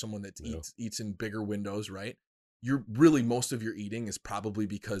fasts or someone that eats in bigger windows, right? You're really, most of your eating is probably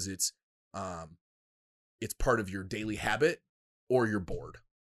because it's part of your daily habit, or you're bored,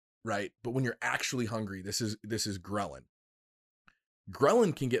 right? But when you're actually hungry, this is ghrelin.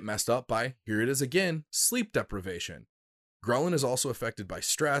 Ghrelin can get messed up by, here it is again, sleep deprivation. Ghrelin is also affected by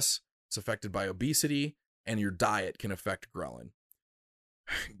stress. It's affected by obesity, and your diet can affect ghrelin.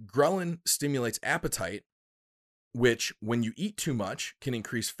 Ghrelin stimulates appetite, which when you eat too much can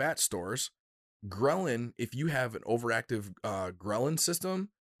increase fat stores. Ghrelin, if you have an overactive ghrelin system,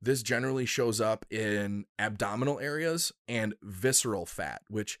 this generally shows up in abdominal areas and visceral fat,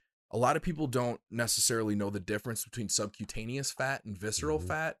 which a lot of people don't necessarily know the difference between subcutaneous fat and visceral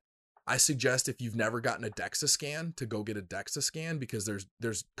fat. I suggest if you've never gotten a DEXA scan to go get a DEXA scan, because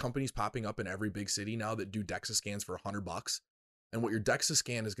there's companies popping up in every big city now that do DEXA scans for $100. And what your DEXA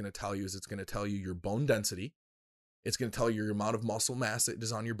scan is going to tell you is it's going to tell you your bone density. It's going to tell you your amount of muscle mass that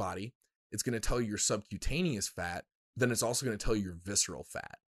is on your body. It's going to tell you your subcutaneous fat. Then it's also going to tell you your visceral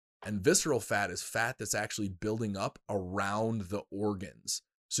fat. And visceral fat is fat that's actually building up around the organs.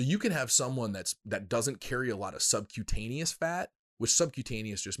 So you can have someone that doesn't carry a lot of subcutaneous fat, which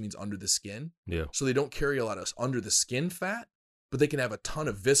subcutaneous just means under the skin. Yeah. So they don't carry a lot of under the skin fat, but they can have a ton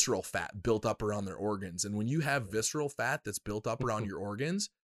of visceral fat built up around their organs. And when you have visceral fat that's built up around your organs,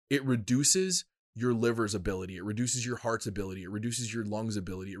 it reduces your liver's ability. It reduces your heart's ability. It reduces your lungs'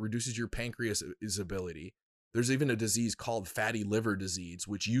 ability. It reduces your pancreas' ability. There's even a disease called fatty liver disease,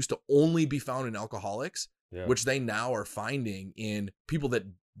 which used to only be found in alcoholics, which they now are finding in people that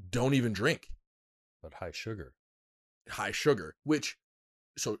don't even drink. But high sugar, which,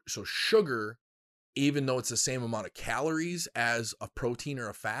 so sugar, even though it's the same amount of calories as a protein or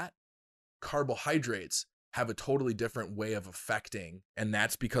a fat, carbohydrates have a totally different way of affecting. And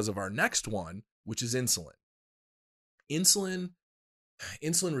that's because of our next one, which is insulin.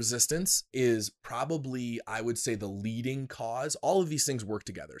 Insulin resistance is probably, I would say, the leading cause. All of these things work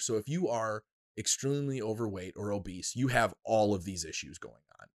together. So if you are extremely overweight or obese, you have all of these issues going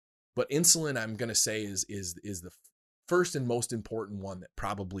on. But insulin, I'm going to say, is the first and most important one that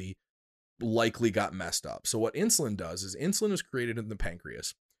probably likely got messed up. So what insulin does is insulin is created in the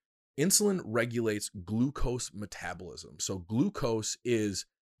pancreas. Insulin regulates glucose metabolism. So glucose is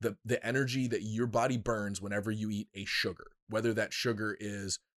the energy that your body burns whenever you eat a sugar, whether that sugar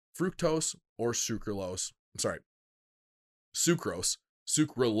is fructose or sucralose. Sucrose.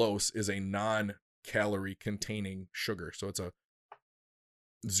 Sucralose is a non-calorie containing sugar. So it's a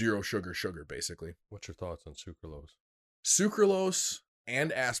zero sugar, basically. What's your thoughts on sucralose? Sucralose and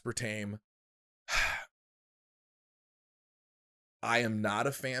aspartame, I am not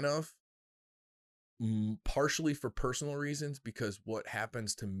a fan of, partially for personal reasons, because what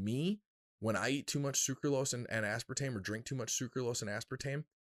happens to me when I eat too much sucralose and aspartame, or drink too much sucralose and aspartame,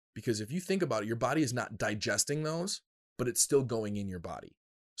 because if you think about it, your body is not digesting those, but it's still going in your body.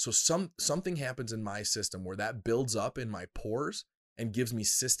 So something happens in my system where that builds up in my pores and gives me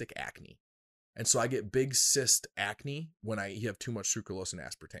cystic acne. And so I get big cyst acne when I have too much sucralose and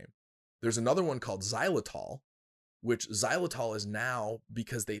aspartame. There's another one called xylitol, which xylitol is now,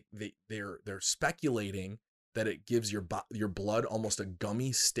 because they're speculating that it gives your blood almost a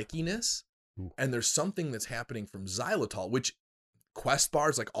gummy stickiness. Ooh. And there's something that's happening from xylitol, which Quest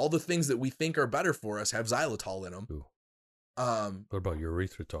bars, like all the things that we think are better for us, have xylitol in them. Ooh. What about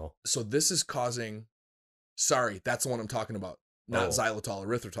erythritol? So this is causing, sorry, that's the one I'm talking about. Not xylitol,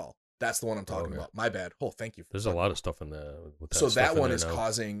 erythritol. That's the one I'm talking about. My bad. Oh, thank you. There's a lot of stuff in there. So that one is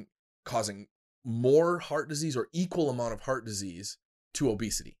causing more heart disease or equal amount of heart disease to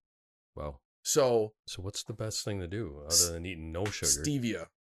obesity. Wow. So what's the best thing to do other than eating no sugar? Stevia.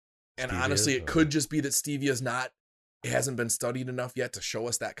 And Stevia honestly, it could just be that stevia is not, it hasn't been studied enough yet to show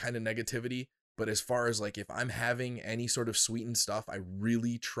us that kind of negativity. But as far as like, if I'm having any sort of sweetened stuff, I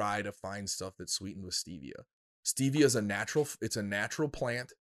really try to find stuff that's sweetened with stevia. Stevia is it's a natural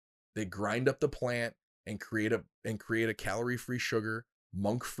plant. They grind up the plant and create a calorie-free sugar.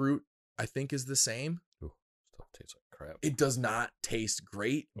 Monk fruit, I think, is the same. Ooh, stuff tastes like crap. It does not taste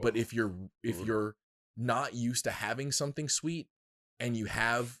great, but if you're not used to having something sweet and you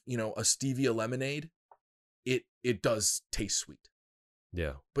have, a stevia lemonade, it does taste sweet.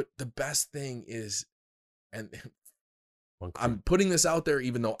 Yeah. But the best thing is, and Monk I'm fruit. putting this out there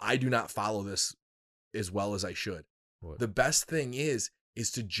even though I do not follow this as well as I should. What? The best thing is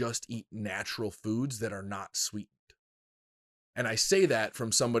to just eat natural foods that are not sweetened. And I say that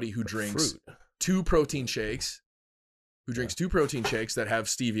from somebody who drinks two protein shakes, that have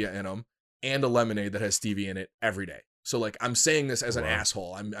stevia in them, and a lemonade that has stevia in it every day. So like, I'm saying this as an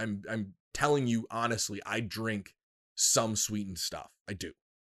asshole. I'm telling you honestly, I drink some sweetened stuff. I do.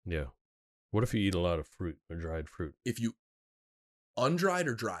 Yeah. What if you eat a lot of fruit or dried fruit? If you undried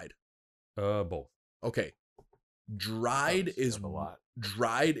or dried? Both. Okay. Dried is a lot.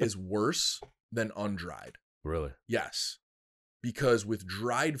 Dried is worse than undried. Really? Yes. Because with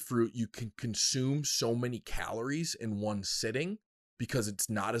dried fruit, you can consume so many calories in one sitting because it's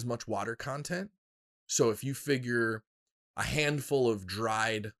not as much water content. So if you figure a handful of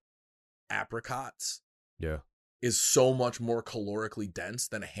dried apricots is so much more calorically dense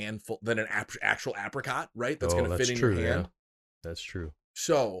than an actual apricot, right? That's going to fit in your hand. Yeah. That's true.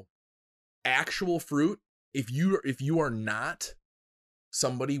 So actual fruit, if you are not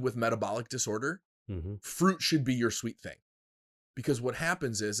somebody with metabolic disorder, fruit should be your sweet thing. Because what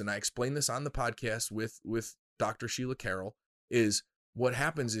happens is, and I explained this on the podcast with Dr. Sheila Carroll, is what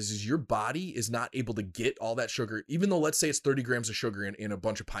happens is your body is not able to get all that sugar, even though let's say it's 30 grams of sugar in a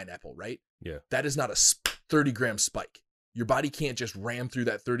bunch of pineapple, right? Yeah. That is not a 30 gram spike. Your body can't just ram through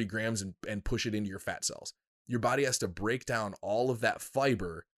that 30 grams and push it into your fat cells. Your body has to break down all of that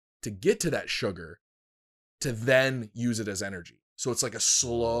fiber to get to that sugar to then use it as energy. So it's like a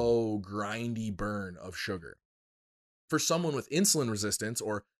slow, grindy burn of sugar. For someone with insulin resistance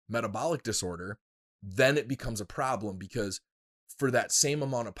or metabolic disorder, then it becomes a problem because for that same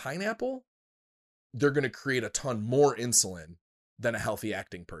amount of pineapple, they're going to create a ton more insulin than a healthy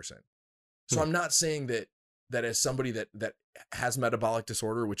acting person. So I'm not saying that as somebody that has metabolic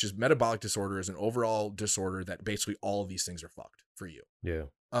disorder, which is metabolic disorder is an overall disorder that basically all of these things are fucked for you. Yeah.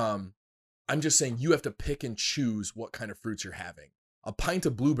 I'm just saying you have to pick and choose what kind of fruits you're having. A pint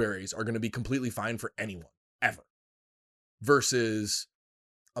of blueberries are going to be completely fine for anyone, ever. Versus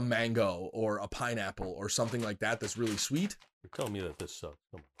a mango or a pineapple or something like that that's really sweet. You're telling me that this sucks.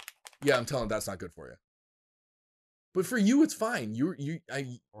 Come on. Yeah, I'm telling that's not good for you. But for you, it's fine.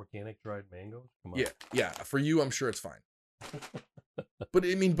 Organic dried mangoes? Come on. Yeah. For you, I'm sure it's fine. But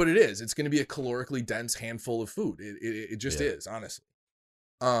it is. It's going to be a calorically dense handful of food. It just is, honestly.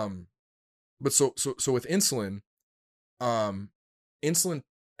 But so with insulin, insulin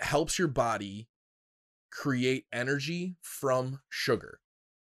helps your body create energy from sugar.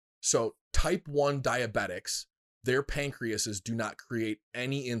 So type 1 diabetics, their pancreases do not create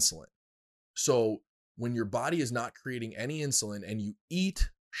any insulin. So when your body is not creating any insulin and you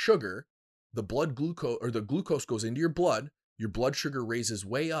eat sugar, the glucose goes into your blood sugar raises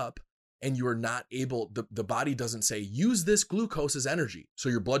way up, and you are not able, the body doesn't say, use this glucose as energy. So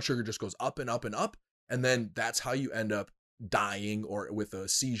your blood sugar just goes up and up and up. And then that's how you end up dying or with a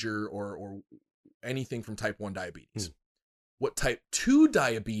seizure or anything from type 1 diabetes. What type 2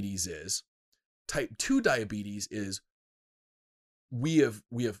 diabetes is we have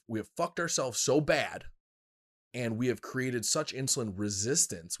fucked ourselves so bad, and we have created such insulin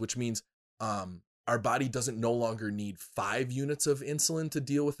resistance, which means our body doesn't no longer need 5 units of insulin to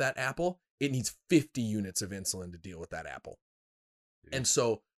deal with that apple. It needs 50 units of insulin to deal with that apple. And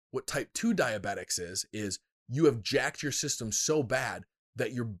so What type 2 diabetics is you have jacked your system so bad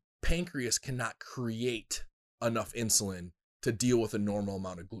that your pancreas cannot create enough insulin to deal with a normal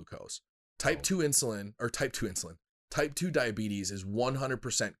amount of glucose. Type 2 diabetes is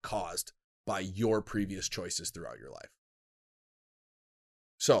 100% caused by your previous choices throughout your life.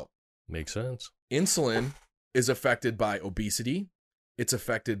 So, makes sense. Insulin is affected by obesity. It's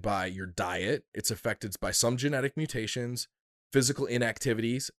affected by your diet. It's affected by some genetic mutations, physical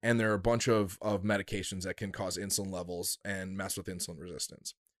inactivities, and there are a bunch of medications that can cause insulin levels and mess with insulin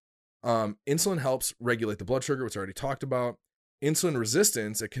resistance. Insulin helps regulate the blood sugar, which I already talked about. Insulin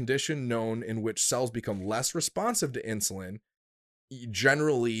resistance, a condition known in which cells become less responsive to insulin,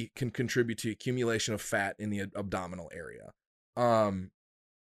 generally can contribute to accumulation of fat in the abdominal area.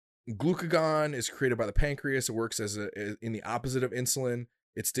 Glucagon is created by the pancreas. It works in the opposite of insulin.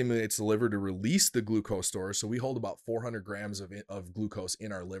 It stimulates the liver to release the glucose stores. So we hold about 400 grams of glucose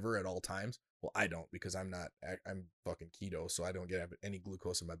in our liver at all times. Well, I don't, because I'm fucking keto, so I don't get any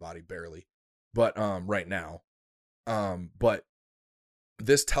glucose in my body, barely. But right now, but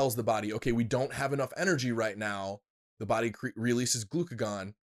this tells the body, okay, we don't have enough energy right now. The body releases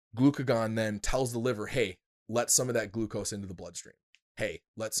glucagon. Glucagon then tells the liver, hey, let some of that glucose into the bloodstream.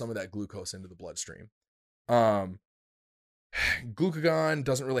 Glucagon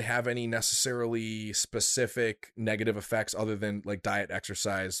doesn't really have any necessarily specific negative effects other than like diet,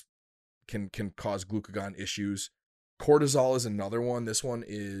 exercise can cause glucagon issues. Cortisol is another one. This one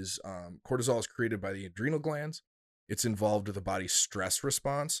is cortisol is created by the adrenal glands. It's involved with the body's stress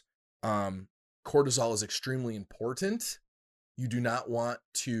response. Cortisol is extremely important. You do not want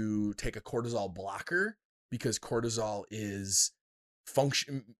to take a cortisol blocker because cortisol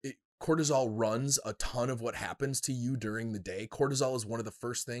runs a ton of what happens to you during the day. Cortisol is one of the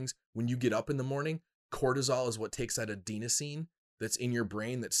first things when you get up in the morning. Cortisol is what takes that adenosine that's in your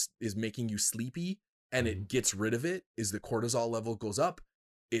brain that is making you sleepy, and it gets rid of it. Is the cortisol level goes up,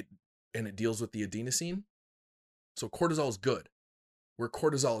 it deals with the adenosine. So cortisol is good. Where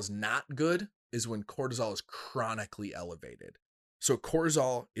cortisol is not good is when cortisol is chronically elevated. So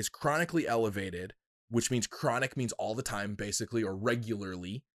cortisol is chronically elevated, which means chronic means all the time, basically, or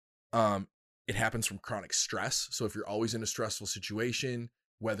regularly. It happens from chronic stress. So if you're always in a stressful situation,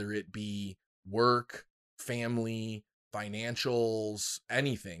 whether it be work, family, financials,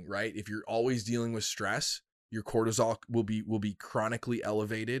 anything, right? If you're always dealing with stress, your cortisol will be chronically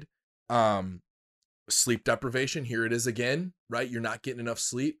elevated. Sleep deprivation, here it is again, right? You're not getting enough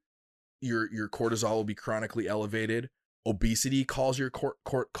sleep. Your cortisol will be chronically elevated. Obesity causes your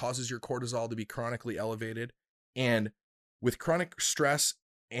cortisol to be chronically elevated. And with chronic stress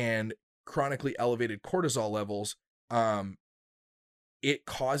and chronically elevated cortisol levels, it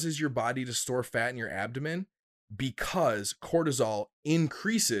causes your body to store fat in your abdomen because cortisol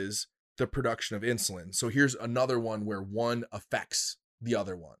increases the production of insulin. So here's another one where one affects the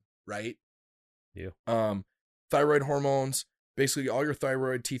other one, right? Yeah. Thyroid hormones, basically all your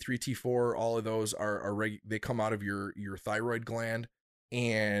thyroid, T3, T4, all of those they come out of your thyroid gland,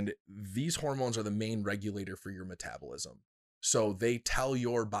 and these hormones are the main regulator for your metabolism. So they tell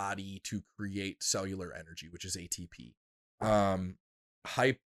your body to create cellular energy, which is ATP.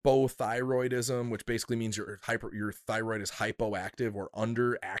 Hypothyroidism, which basically means your thyroid is hypoactive or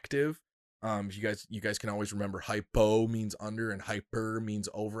underactive. You guys can always remember hypo means under and hyper means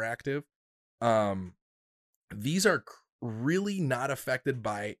overactive. These are really not affected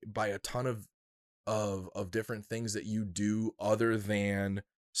by a ton of different things that you do other than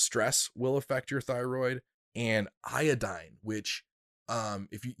stress will affect your thyroid, and iodine, which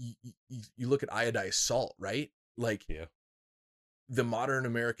if you look at iodized salt, right? Like, yeah. The modern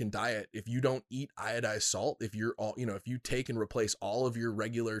American diet, if you don't eat iodized salt, if you take and replace all of your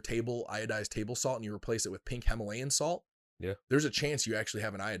regular iodized table salt and you replace it with pink Himalayan salt, Yeah. there's a chance you actually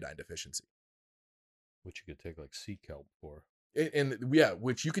have an iodine deficiency. Which you could take like sea kelp for.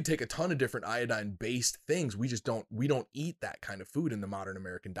 Which you could take a ton of different iodine based things. We don't eat that kind of food in the modern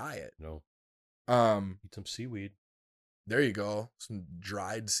American diet. No. Eat some seaweed. There you go. Some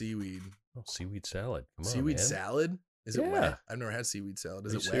dried seaweed. Oh, seaweed salad. Come on, seaweed man. salad? Is it wet? I've never had seaweed salad.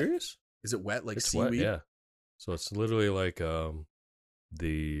 Is it wet? Serious? Is it wet like it's seaweed? Wet, yeah. So it's literally like you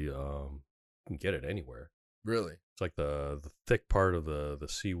can get it anywhere. Really? It's like the thick part of the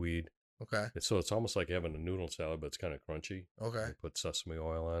seaweed. Okay. So it's almost like having a noodle salad, but it's kind of crunchy. Okay. You put sesame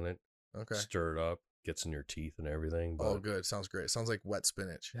oil on it. Okay. Stir it up, gets in your teeth and everything. But, oh, good. Sounds great. Sounds like wet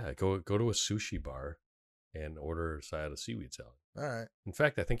spinach. Yeah, go to a sushi bar and order a side of seaweed salad. All right. In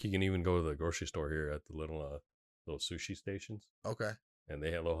fact, I think you can even go to the grocery store here at the little sushi stations. Okay. And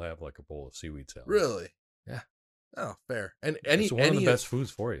they'll have like a bowl of seaweed salad. Really? Yeah. Oh, fair. And It's one of the best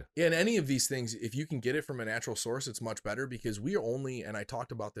foods for you. and any of these things, if you can get it from a natural source, it's much better, because we only, and I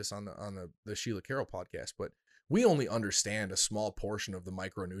talked about this on the Sheila Carroll podcast, but we only understand a small portion of the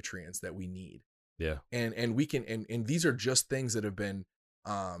micronutrients that we need. Yeah. And we can, and these are just things that have been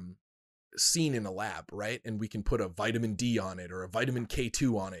seen in a lab, right? And we can put a vitamin D on it or a vitamin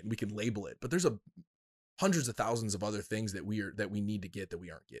K2 on it, and we can label it. But there's hundreds of thousands of other things that we need to get that we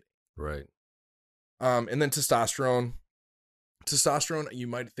aren't getting. Right. And then testosterone. Testosterone, you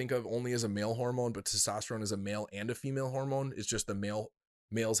might think of only as a male hormone, but testosterone is a male and a female hormone. It's just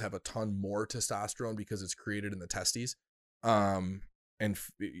males have a ton more testosterone because it's created in the testes. And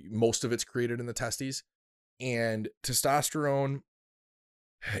most of it's created in the testes. And testosterone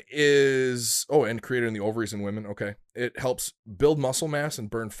is, and created in the ovaries in women. Okay. It helps build muscle mass and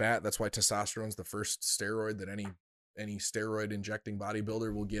burn fat. That's why testosterone is the first steroid that any steroid injecting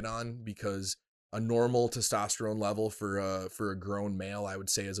bodybuilder will get on, because a normal testosterone level for a grown male, I would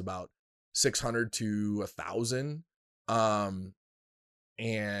say, is about 600 to 1,000.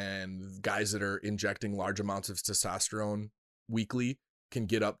 And guys that are injecting large amounts of testosterone weekly can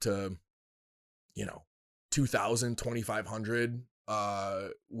get up to, 2,000, 2,500,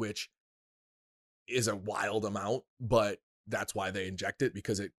 which is a wild amount, but that's why they inject it,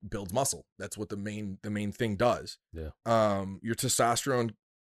 because it builds muscle. That's what the main thing does. Yeah. Your testosterone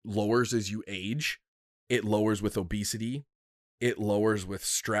lowers as you age. It lowers with obesity. It lowers with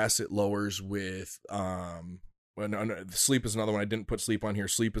stress. It lowers with sleep is another one. I didn't put sleep on here.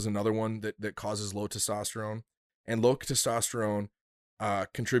 Sleep is another one that causes low testosterone. And low testosterone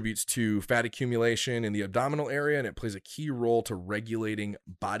contributes to fat accumulation in the abdominal area, and it plays a key role to regulating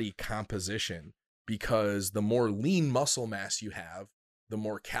body composition, because the more lean muscle mass you have, the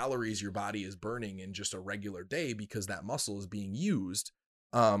more calories your body is burning in just a regular day, because that muscle is being used.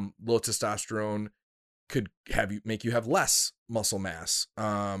 Low testosterone could make you have less muscle mass.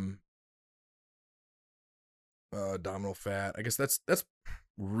 Abdominal fat. I guess that's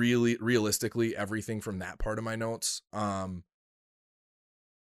really realistically everything from that part of my notes.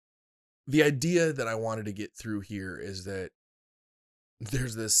 The idea that I wanted to get through here is that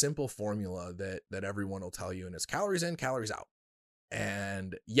there's this simple formula that everyone will tell you, and it's calories in, calories out.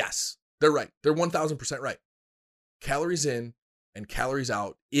 And yes, they're right. They're 1,000% right. Calories in and calories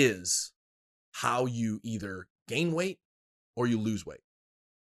out is how you either gain weight or you lose weight.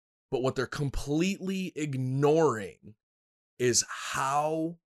 But what they're completely ignoring is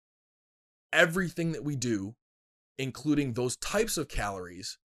how everything that we do, including those types of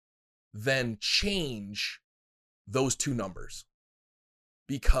calories, then change those two numbers.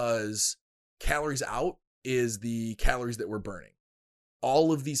 Because calories out is the calories that we're burning.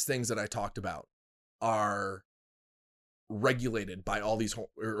 All of these things that I talked about are regulated by all these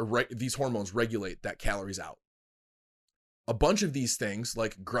these hormones regulate that calories out. A bunch of these things,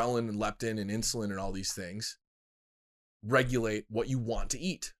 like ghrelin and leptin and insulin and all these things, regulate what you want to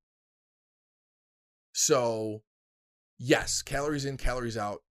eat. So yes, calories in, calories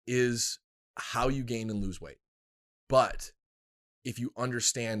out is how you gain and lose weight. But if you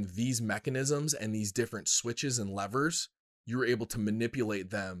understand these mechanisms and these different switches and levers, you're able to manipulate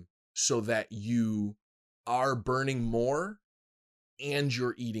them so that you are burning more and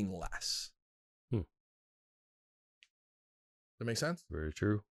you're eating less. That make sense? Very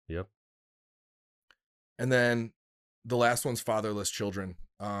true. Yep. And then the last one's fatherless children,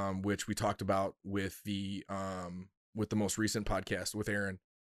 which we talked about with the most recent podcast with Aaron.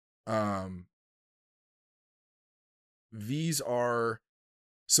 These are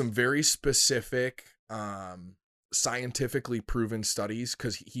some very specific, scientifically proven studies,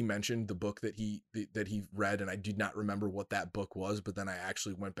 because he mentioned the book that he read, and I did not remember what that book was, but then I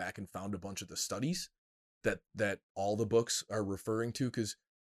actually went back and found a bunch of the studies that all the books are referring to, because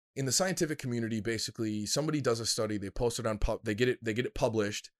in the scientific community, basically somebody does a study, they post it on they get it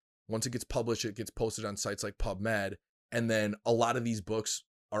published. Once it gets published, it gets posted on sites like PubMed, and then a lot of these books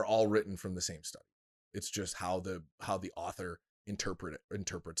are all written from the same study. It's just how the author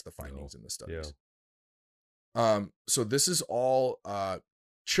interprets the findings in the studies. Yeah. So this is all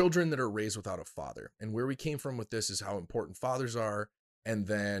children that are raised without a father, and where we came from with this is how important fathers are. And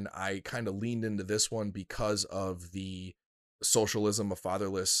then I kind of leaned into this one because of the socialism of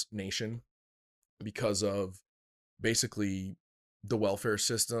fatherless nation, because of basically the welfare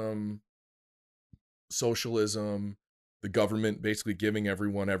system, socialism, the government basically giving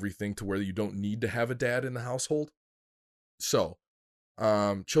everyone everything to where you don't need to have a dad in the household. So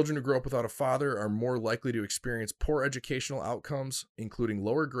children who grow up without a father are more likely to experience poor educational outcomes, including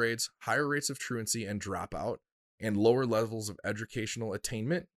lower grades, higher rates of truancy and dropout, and lower levels of educational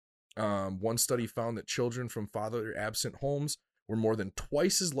attainment. One study found that children from father-absent homes were more than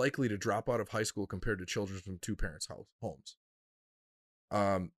twice as likely to drop out of high school compared to children from two parents' homes.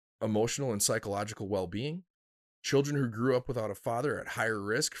 Emotional and psychological well-being. Children who grew up without a father are at higher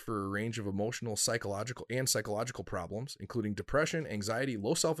risk for a range of emotional, psychological problems, including depression, anxiety,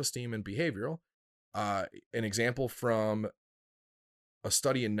 low self-esteem, and behavioral. An example from a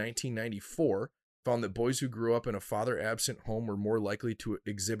study in 1994 found that boys who grew up in a father-absent home were more likely to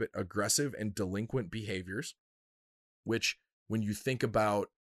exhibit aggressive and delinquent behaviors, which, when you think about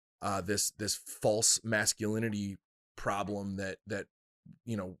this false masculinity problem that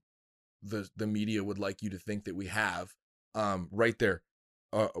you know the media would like you to think that we have, right there,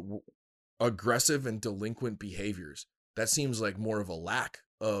 aggressive and delinquent behaviors. That seems like more of a lack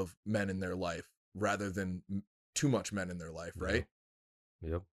of men in their life rather than too much men in their life, right?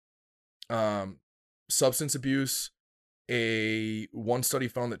 Yep. Substance abuse. One study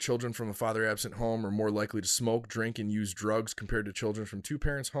found that children from a father-absent home are more likely to smoke, drink, and use drugs compared to children from two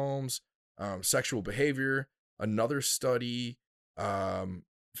parents' homes. Sexual behavior. Another study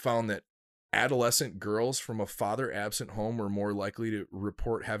found that adolescent girls from a father-absent home were more likely to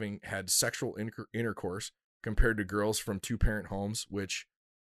report having had sexual intercourse compared to girls from two-parent homes, which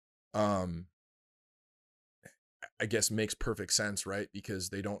I guess makes perfect sense, right? Because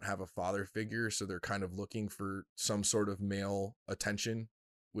they don't have a father figure, so they're kind of looking for some sort of male attention,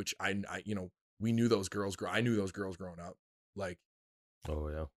 which I we knew those girls I knew those girls growing up. Like, Oh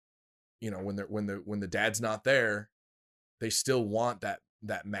yeah. When the dad's not there, they still want that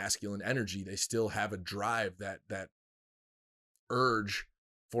masculine energy. They still have a drive, that urge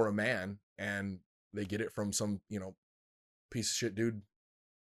for a man, and they get it from some, piece of shit dude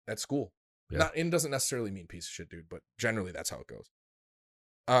at school. Yeah. It doesn't necessarily mean piece of shit dude, but generally that's how it goes.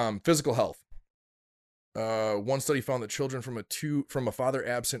 Physical health. One study found that children from a father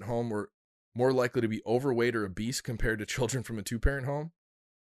absent home were more likely to be overweight or obese compared to children from a two-parent home.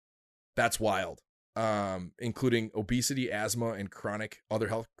 That's wild. Including obesity, asthma, and chronic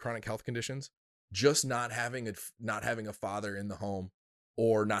health conditions. Just not having a father in the home,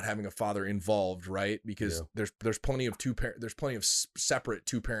 or not having a father involved, right? Because there's plenty of separate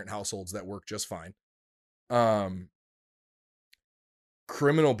two-parent households that work just fine.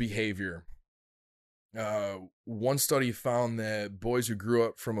 Criminal behavior. One study found that boys who grew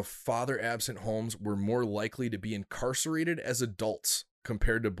up from a father-absent homes were more likely to be incarcerated as adults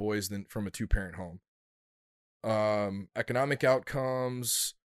compared to boys than from a two-parent home. Economic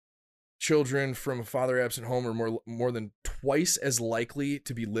outcomes. Children from a father-absent home are more than twice as likely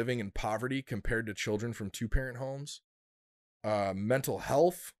to be living in poverty compared to children from two-parent homes. Mental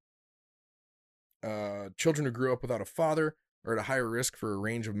health. Children who grew up without a father are at a higher risk for a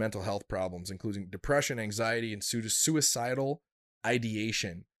range of mental health problems, including depression, anxiety, and suicidal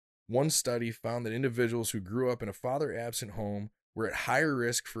ideation. One study found that individuals who grew up in a father-absent home were at higher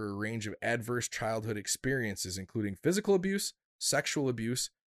risk for a range of adverse childhood experiences, including physical abuse, sexual abuse,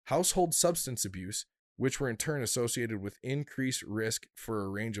 household substance abuse, which were in turn associated with increased risk for a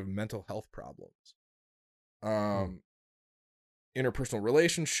range of mental health problems. Interpersonal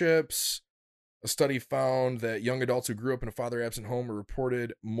relationships. A study found that young adults who grew up in a father-absent home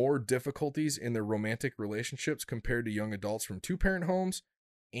reported more difficulties in their romantic relationships compared to young adults from two-parent homes.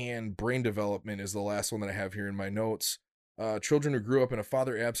 And brain development is the last one that I have here in my notes. Children who grew up in a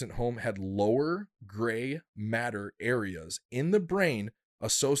father-absent home had lower gray matter areas in the brain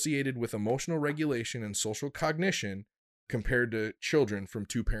associated with emotional regulation and social cognition compared to children from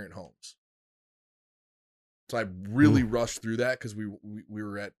two-parent homes. So I really rushed through that because we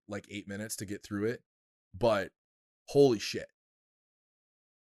were at like 8 minutes to get through it, but holy shit.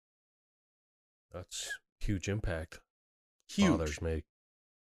 That's huge impact. Huge. Fathers make.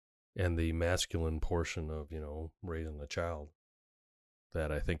 And the masculine portion of, raising a child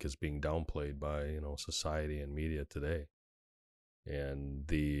that I think is being downplayed by, society and media today. And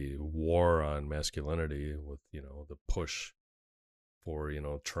the war on masculinity with, the push for,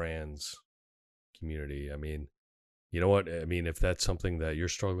 trans community. I mean, you know what? I mean, if that's something that you're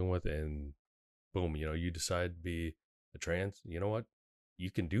struggling with and boom, you decide to be a trans, you know what?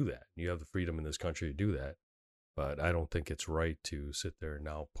 You can do that. You have the freedom in this country to do that. But I don't think it's right to sit there and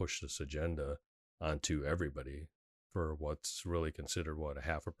now push this agenda onto everybody for what's really considered, a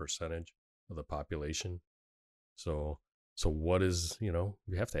 0.5% of the population. So what is, you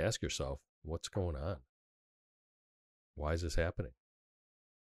have to ask yourself, what's going on? Why is this happening?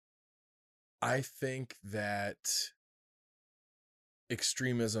 I think that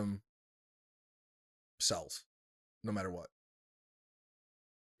extremism sells no matter what.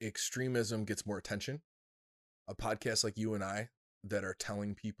 Extremism gets more attention. A podcast like you and I that are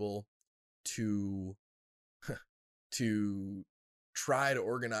telling people to to try to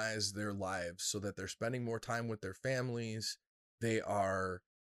organize their lives so that they're spending more time with their families, they are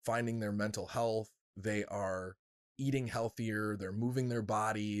finding their mental health, they are eating healthier, they're moving their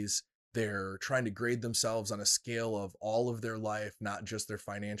bodies, they're trying to grade themselves on a scale of all of their life, not just their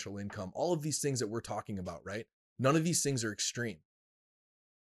financial income. All of these things that we're talking about, right? None of these things are extreme.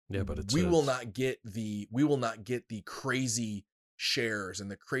 Yeah, but we will not get the crazy shares and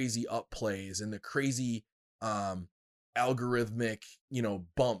the crazy up plays and the crazy algorithmic,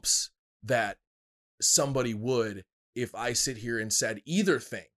 bumps that somebody would if I sit here and said either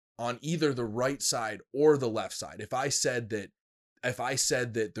thing on either the right side or the left side. If I said that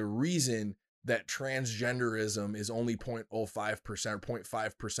the reason that transgenderism is only 0.05% or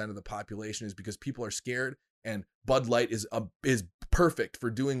 0.5% of the population is because people are scared, and Bud Light is perfect for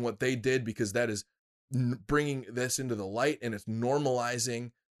doing what they did, because that is bringing this into the light, and it's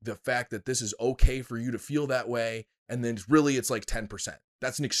normalizing the fact that this is okay for you to feel that way. And then really it's like 10%.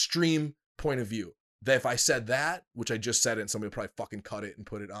 That's an extreme point of view. That if I said that, which I just said it, and somebody would probably fucking cut it and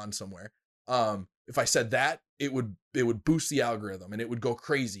put it on somewhere. If I said that, it would boost the algorithm and it would go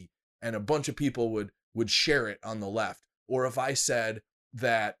crazy, and a bunch of people would share it on the left. Or if I said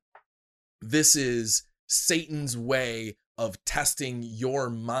that this is Satan's way of testing your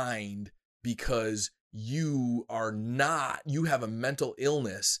mind because you have a mental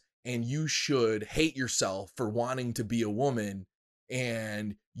illness and you should hate yourself for wanting to be a woman,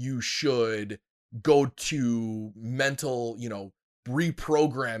 and you should go to mental,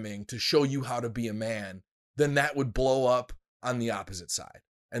 reprogramming to show you how to be a man, then that would blow up on the opposite side.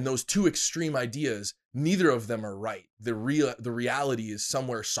 And those two extreme ideas, neither of them are right. The reality is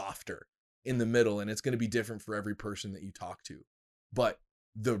somewhere softer in the middle, and it's going to be different for every person that you talk to. But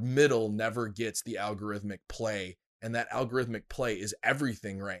the middle never gets the algorithmic play, and that algorithmic play is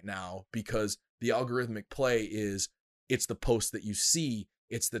everything right now, because the algorithmic play is, it's the post that you see,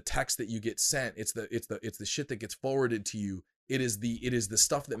 it's the text that you get sent, it's the shit that gets forwarded to you. It is the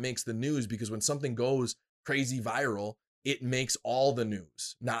stuff that makes the news, because when something goes crazy viral, it makes all the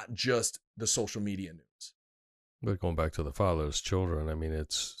news, not just the social media news. But going back to the fatherless children, I mean,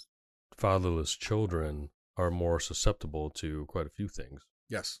 it's fatherless children are more susceptible to quite a few things.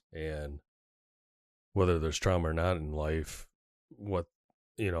 Yes. And whether there's trauma or not in life,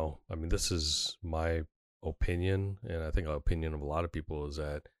 this is my opinion, and I think the opinion of a lot of people, is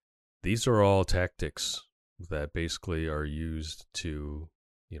that these are all tactics that basically are used to,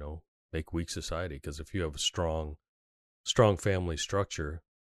 make weak society. Because if you have a strong family structure,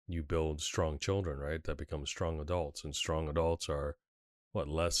 you build strong children, right? That become strong adults, and strong adults are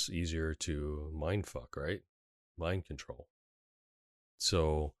less easier to mind fuck, right? Mind control.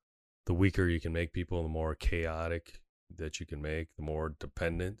 So the weaker you can make people, the more chaotic that you can make, the more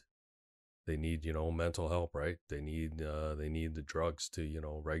dependent. They need, mental help, right? They need the drugs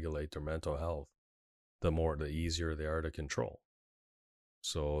to, regulate their mental health. The easier they are to control.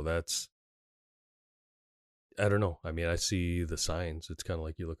 So that's, I don't know. I mean, I see the signs. It's kind of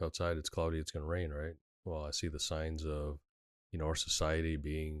like you look outside, it's cloudy, it's going to rain, right? Well, I see the signs of, our society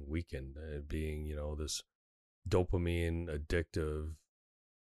being weakened, being, this dopamine addictive,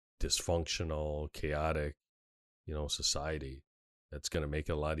 dysfunctional, chaotic, society that's going to make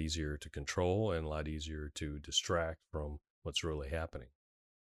it a lot easier to control and a lot easier to distract from what's really happening.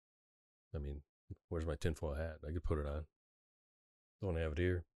 I mean, where's my tinfoil hat? I could put it on. Don't have it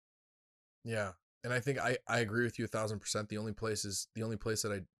here. Yeah. And I think I agree with you 1,000%. The only place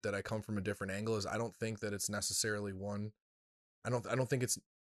that I come from a different angle is, I don't think that it's necessarily one. I don't think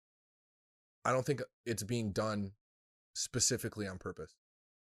it's being done specifically on purpose.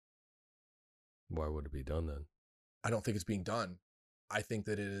 Why would it be done then? I don't think it's being done. I think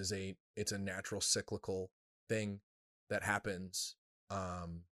that it's a natural cyclical thing that happens,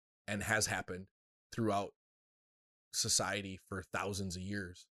 and has happened throughout society for thousands of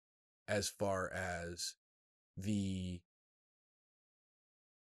years, as far as the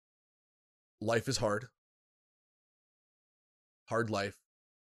life is hard life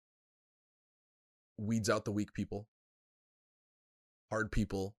weeds out the weak people. Hard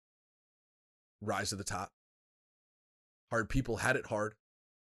people rise to the top. Hard people had it hard,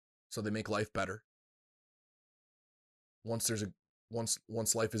 so they make life better. Once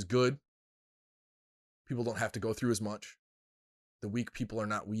life is good, people don't have to go through as much. The weak people are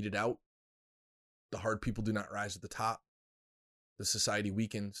not weeded out. The hard people do not rise to the top. The society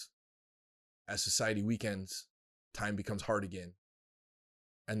weakens. As society weakens, time becomes hard again.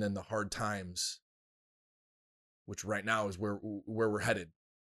 And then the hard times, which right now is where we're headed.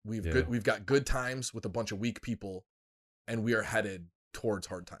 We've got good times with a bunch of weak people, and we are headed towards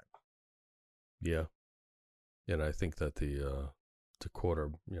hard time. Yeah. And I think that to quote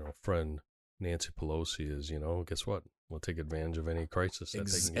our friend Nancy Pelosi is, guess what? We'll take advantage of any crisis that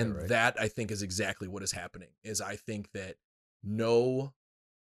they can get, right? That I think is exactly what is happening. Is I think that no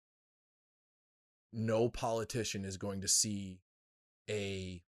politician is going to see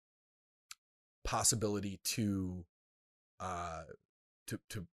a possibility to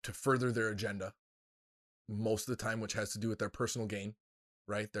further their agenda most of the time, which has to do with their personal gain,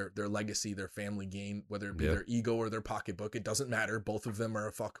 right? Their legacy, their family gain, whether it be their ego or their pocketbook. It doesn't matter. Both of them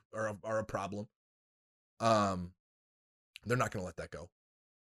are a problem. They're not going to let that go.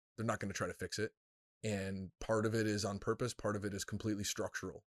 They're not going to try to fix it. And part of it is on purpose. Part of it is completely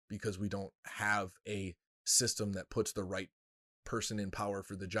structural, because we don't have a system that puts the right person in power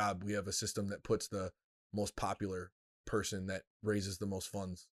for the job. We have a system that puts the most popular person that raises the most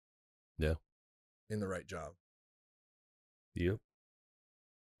funds in the right job. Yep.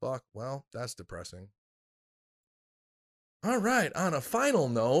 Fuck. Well, that's depressing. All right. On a final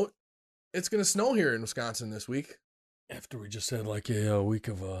note, it's going to snow here in Wisconsin this week. After we just had like a week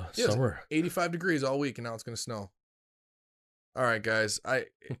of summer. 85 degrees all week, and now it's going to snow. All right, guys. I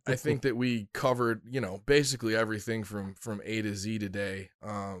think that we covered, basically everything from A to Z today.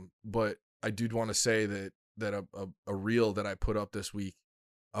 But I do want to say that a reel that I put up this week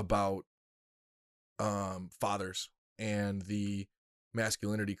about fathers and the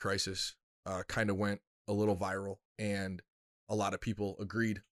masculinity crisis kind of went a little viral, and a lot of people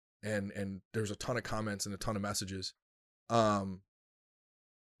agreed, and there's a ton of comments and a ton of messages. But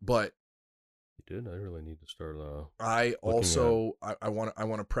you did. I really need to start. I also I want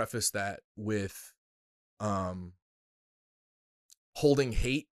to preface that with holding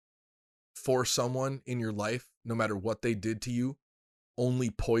hate for someone in your life, no matter what they did to you, only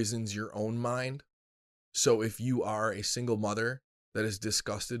poisons your own mind. So if you are a single mother that is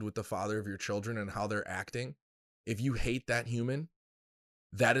disgusted with the father of your children and how they're acting, if you hate that human,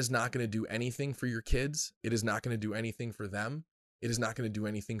 that is not going to do anything for your kids. It is not going to do anything for them. It is not going to do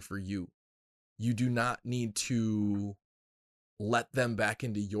anything for you. You do not need to let them back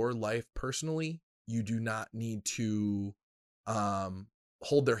into your life personally. You do not need to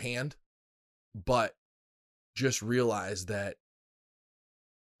hold their hand, but just realize that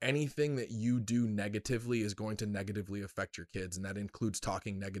anything that you do negatively is going to negatively affect your kids. And that includes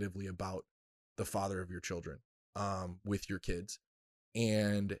talking negatively about the father of your children with your kids.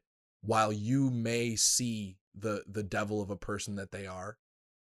 And while you may see the devil of a person that they are,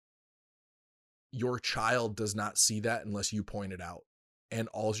 your child does not see that unless you point it out. And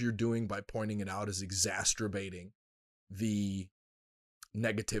all you're doing by pointing it out is exacerbating the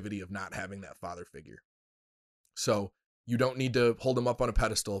negativity of not having that father figure. So you don't need to hold them up on a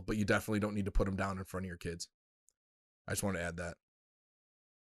pedestal, but you definitely don't need to put them down in front of your kids. I just want to add that.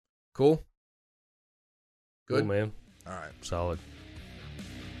 Cool? Good? Cool, man. All right. Solid.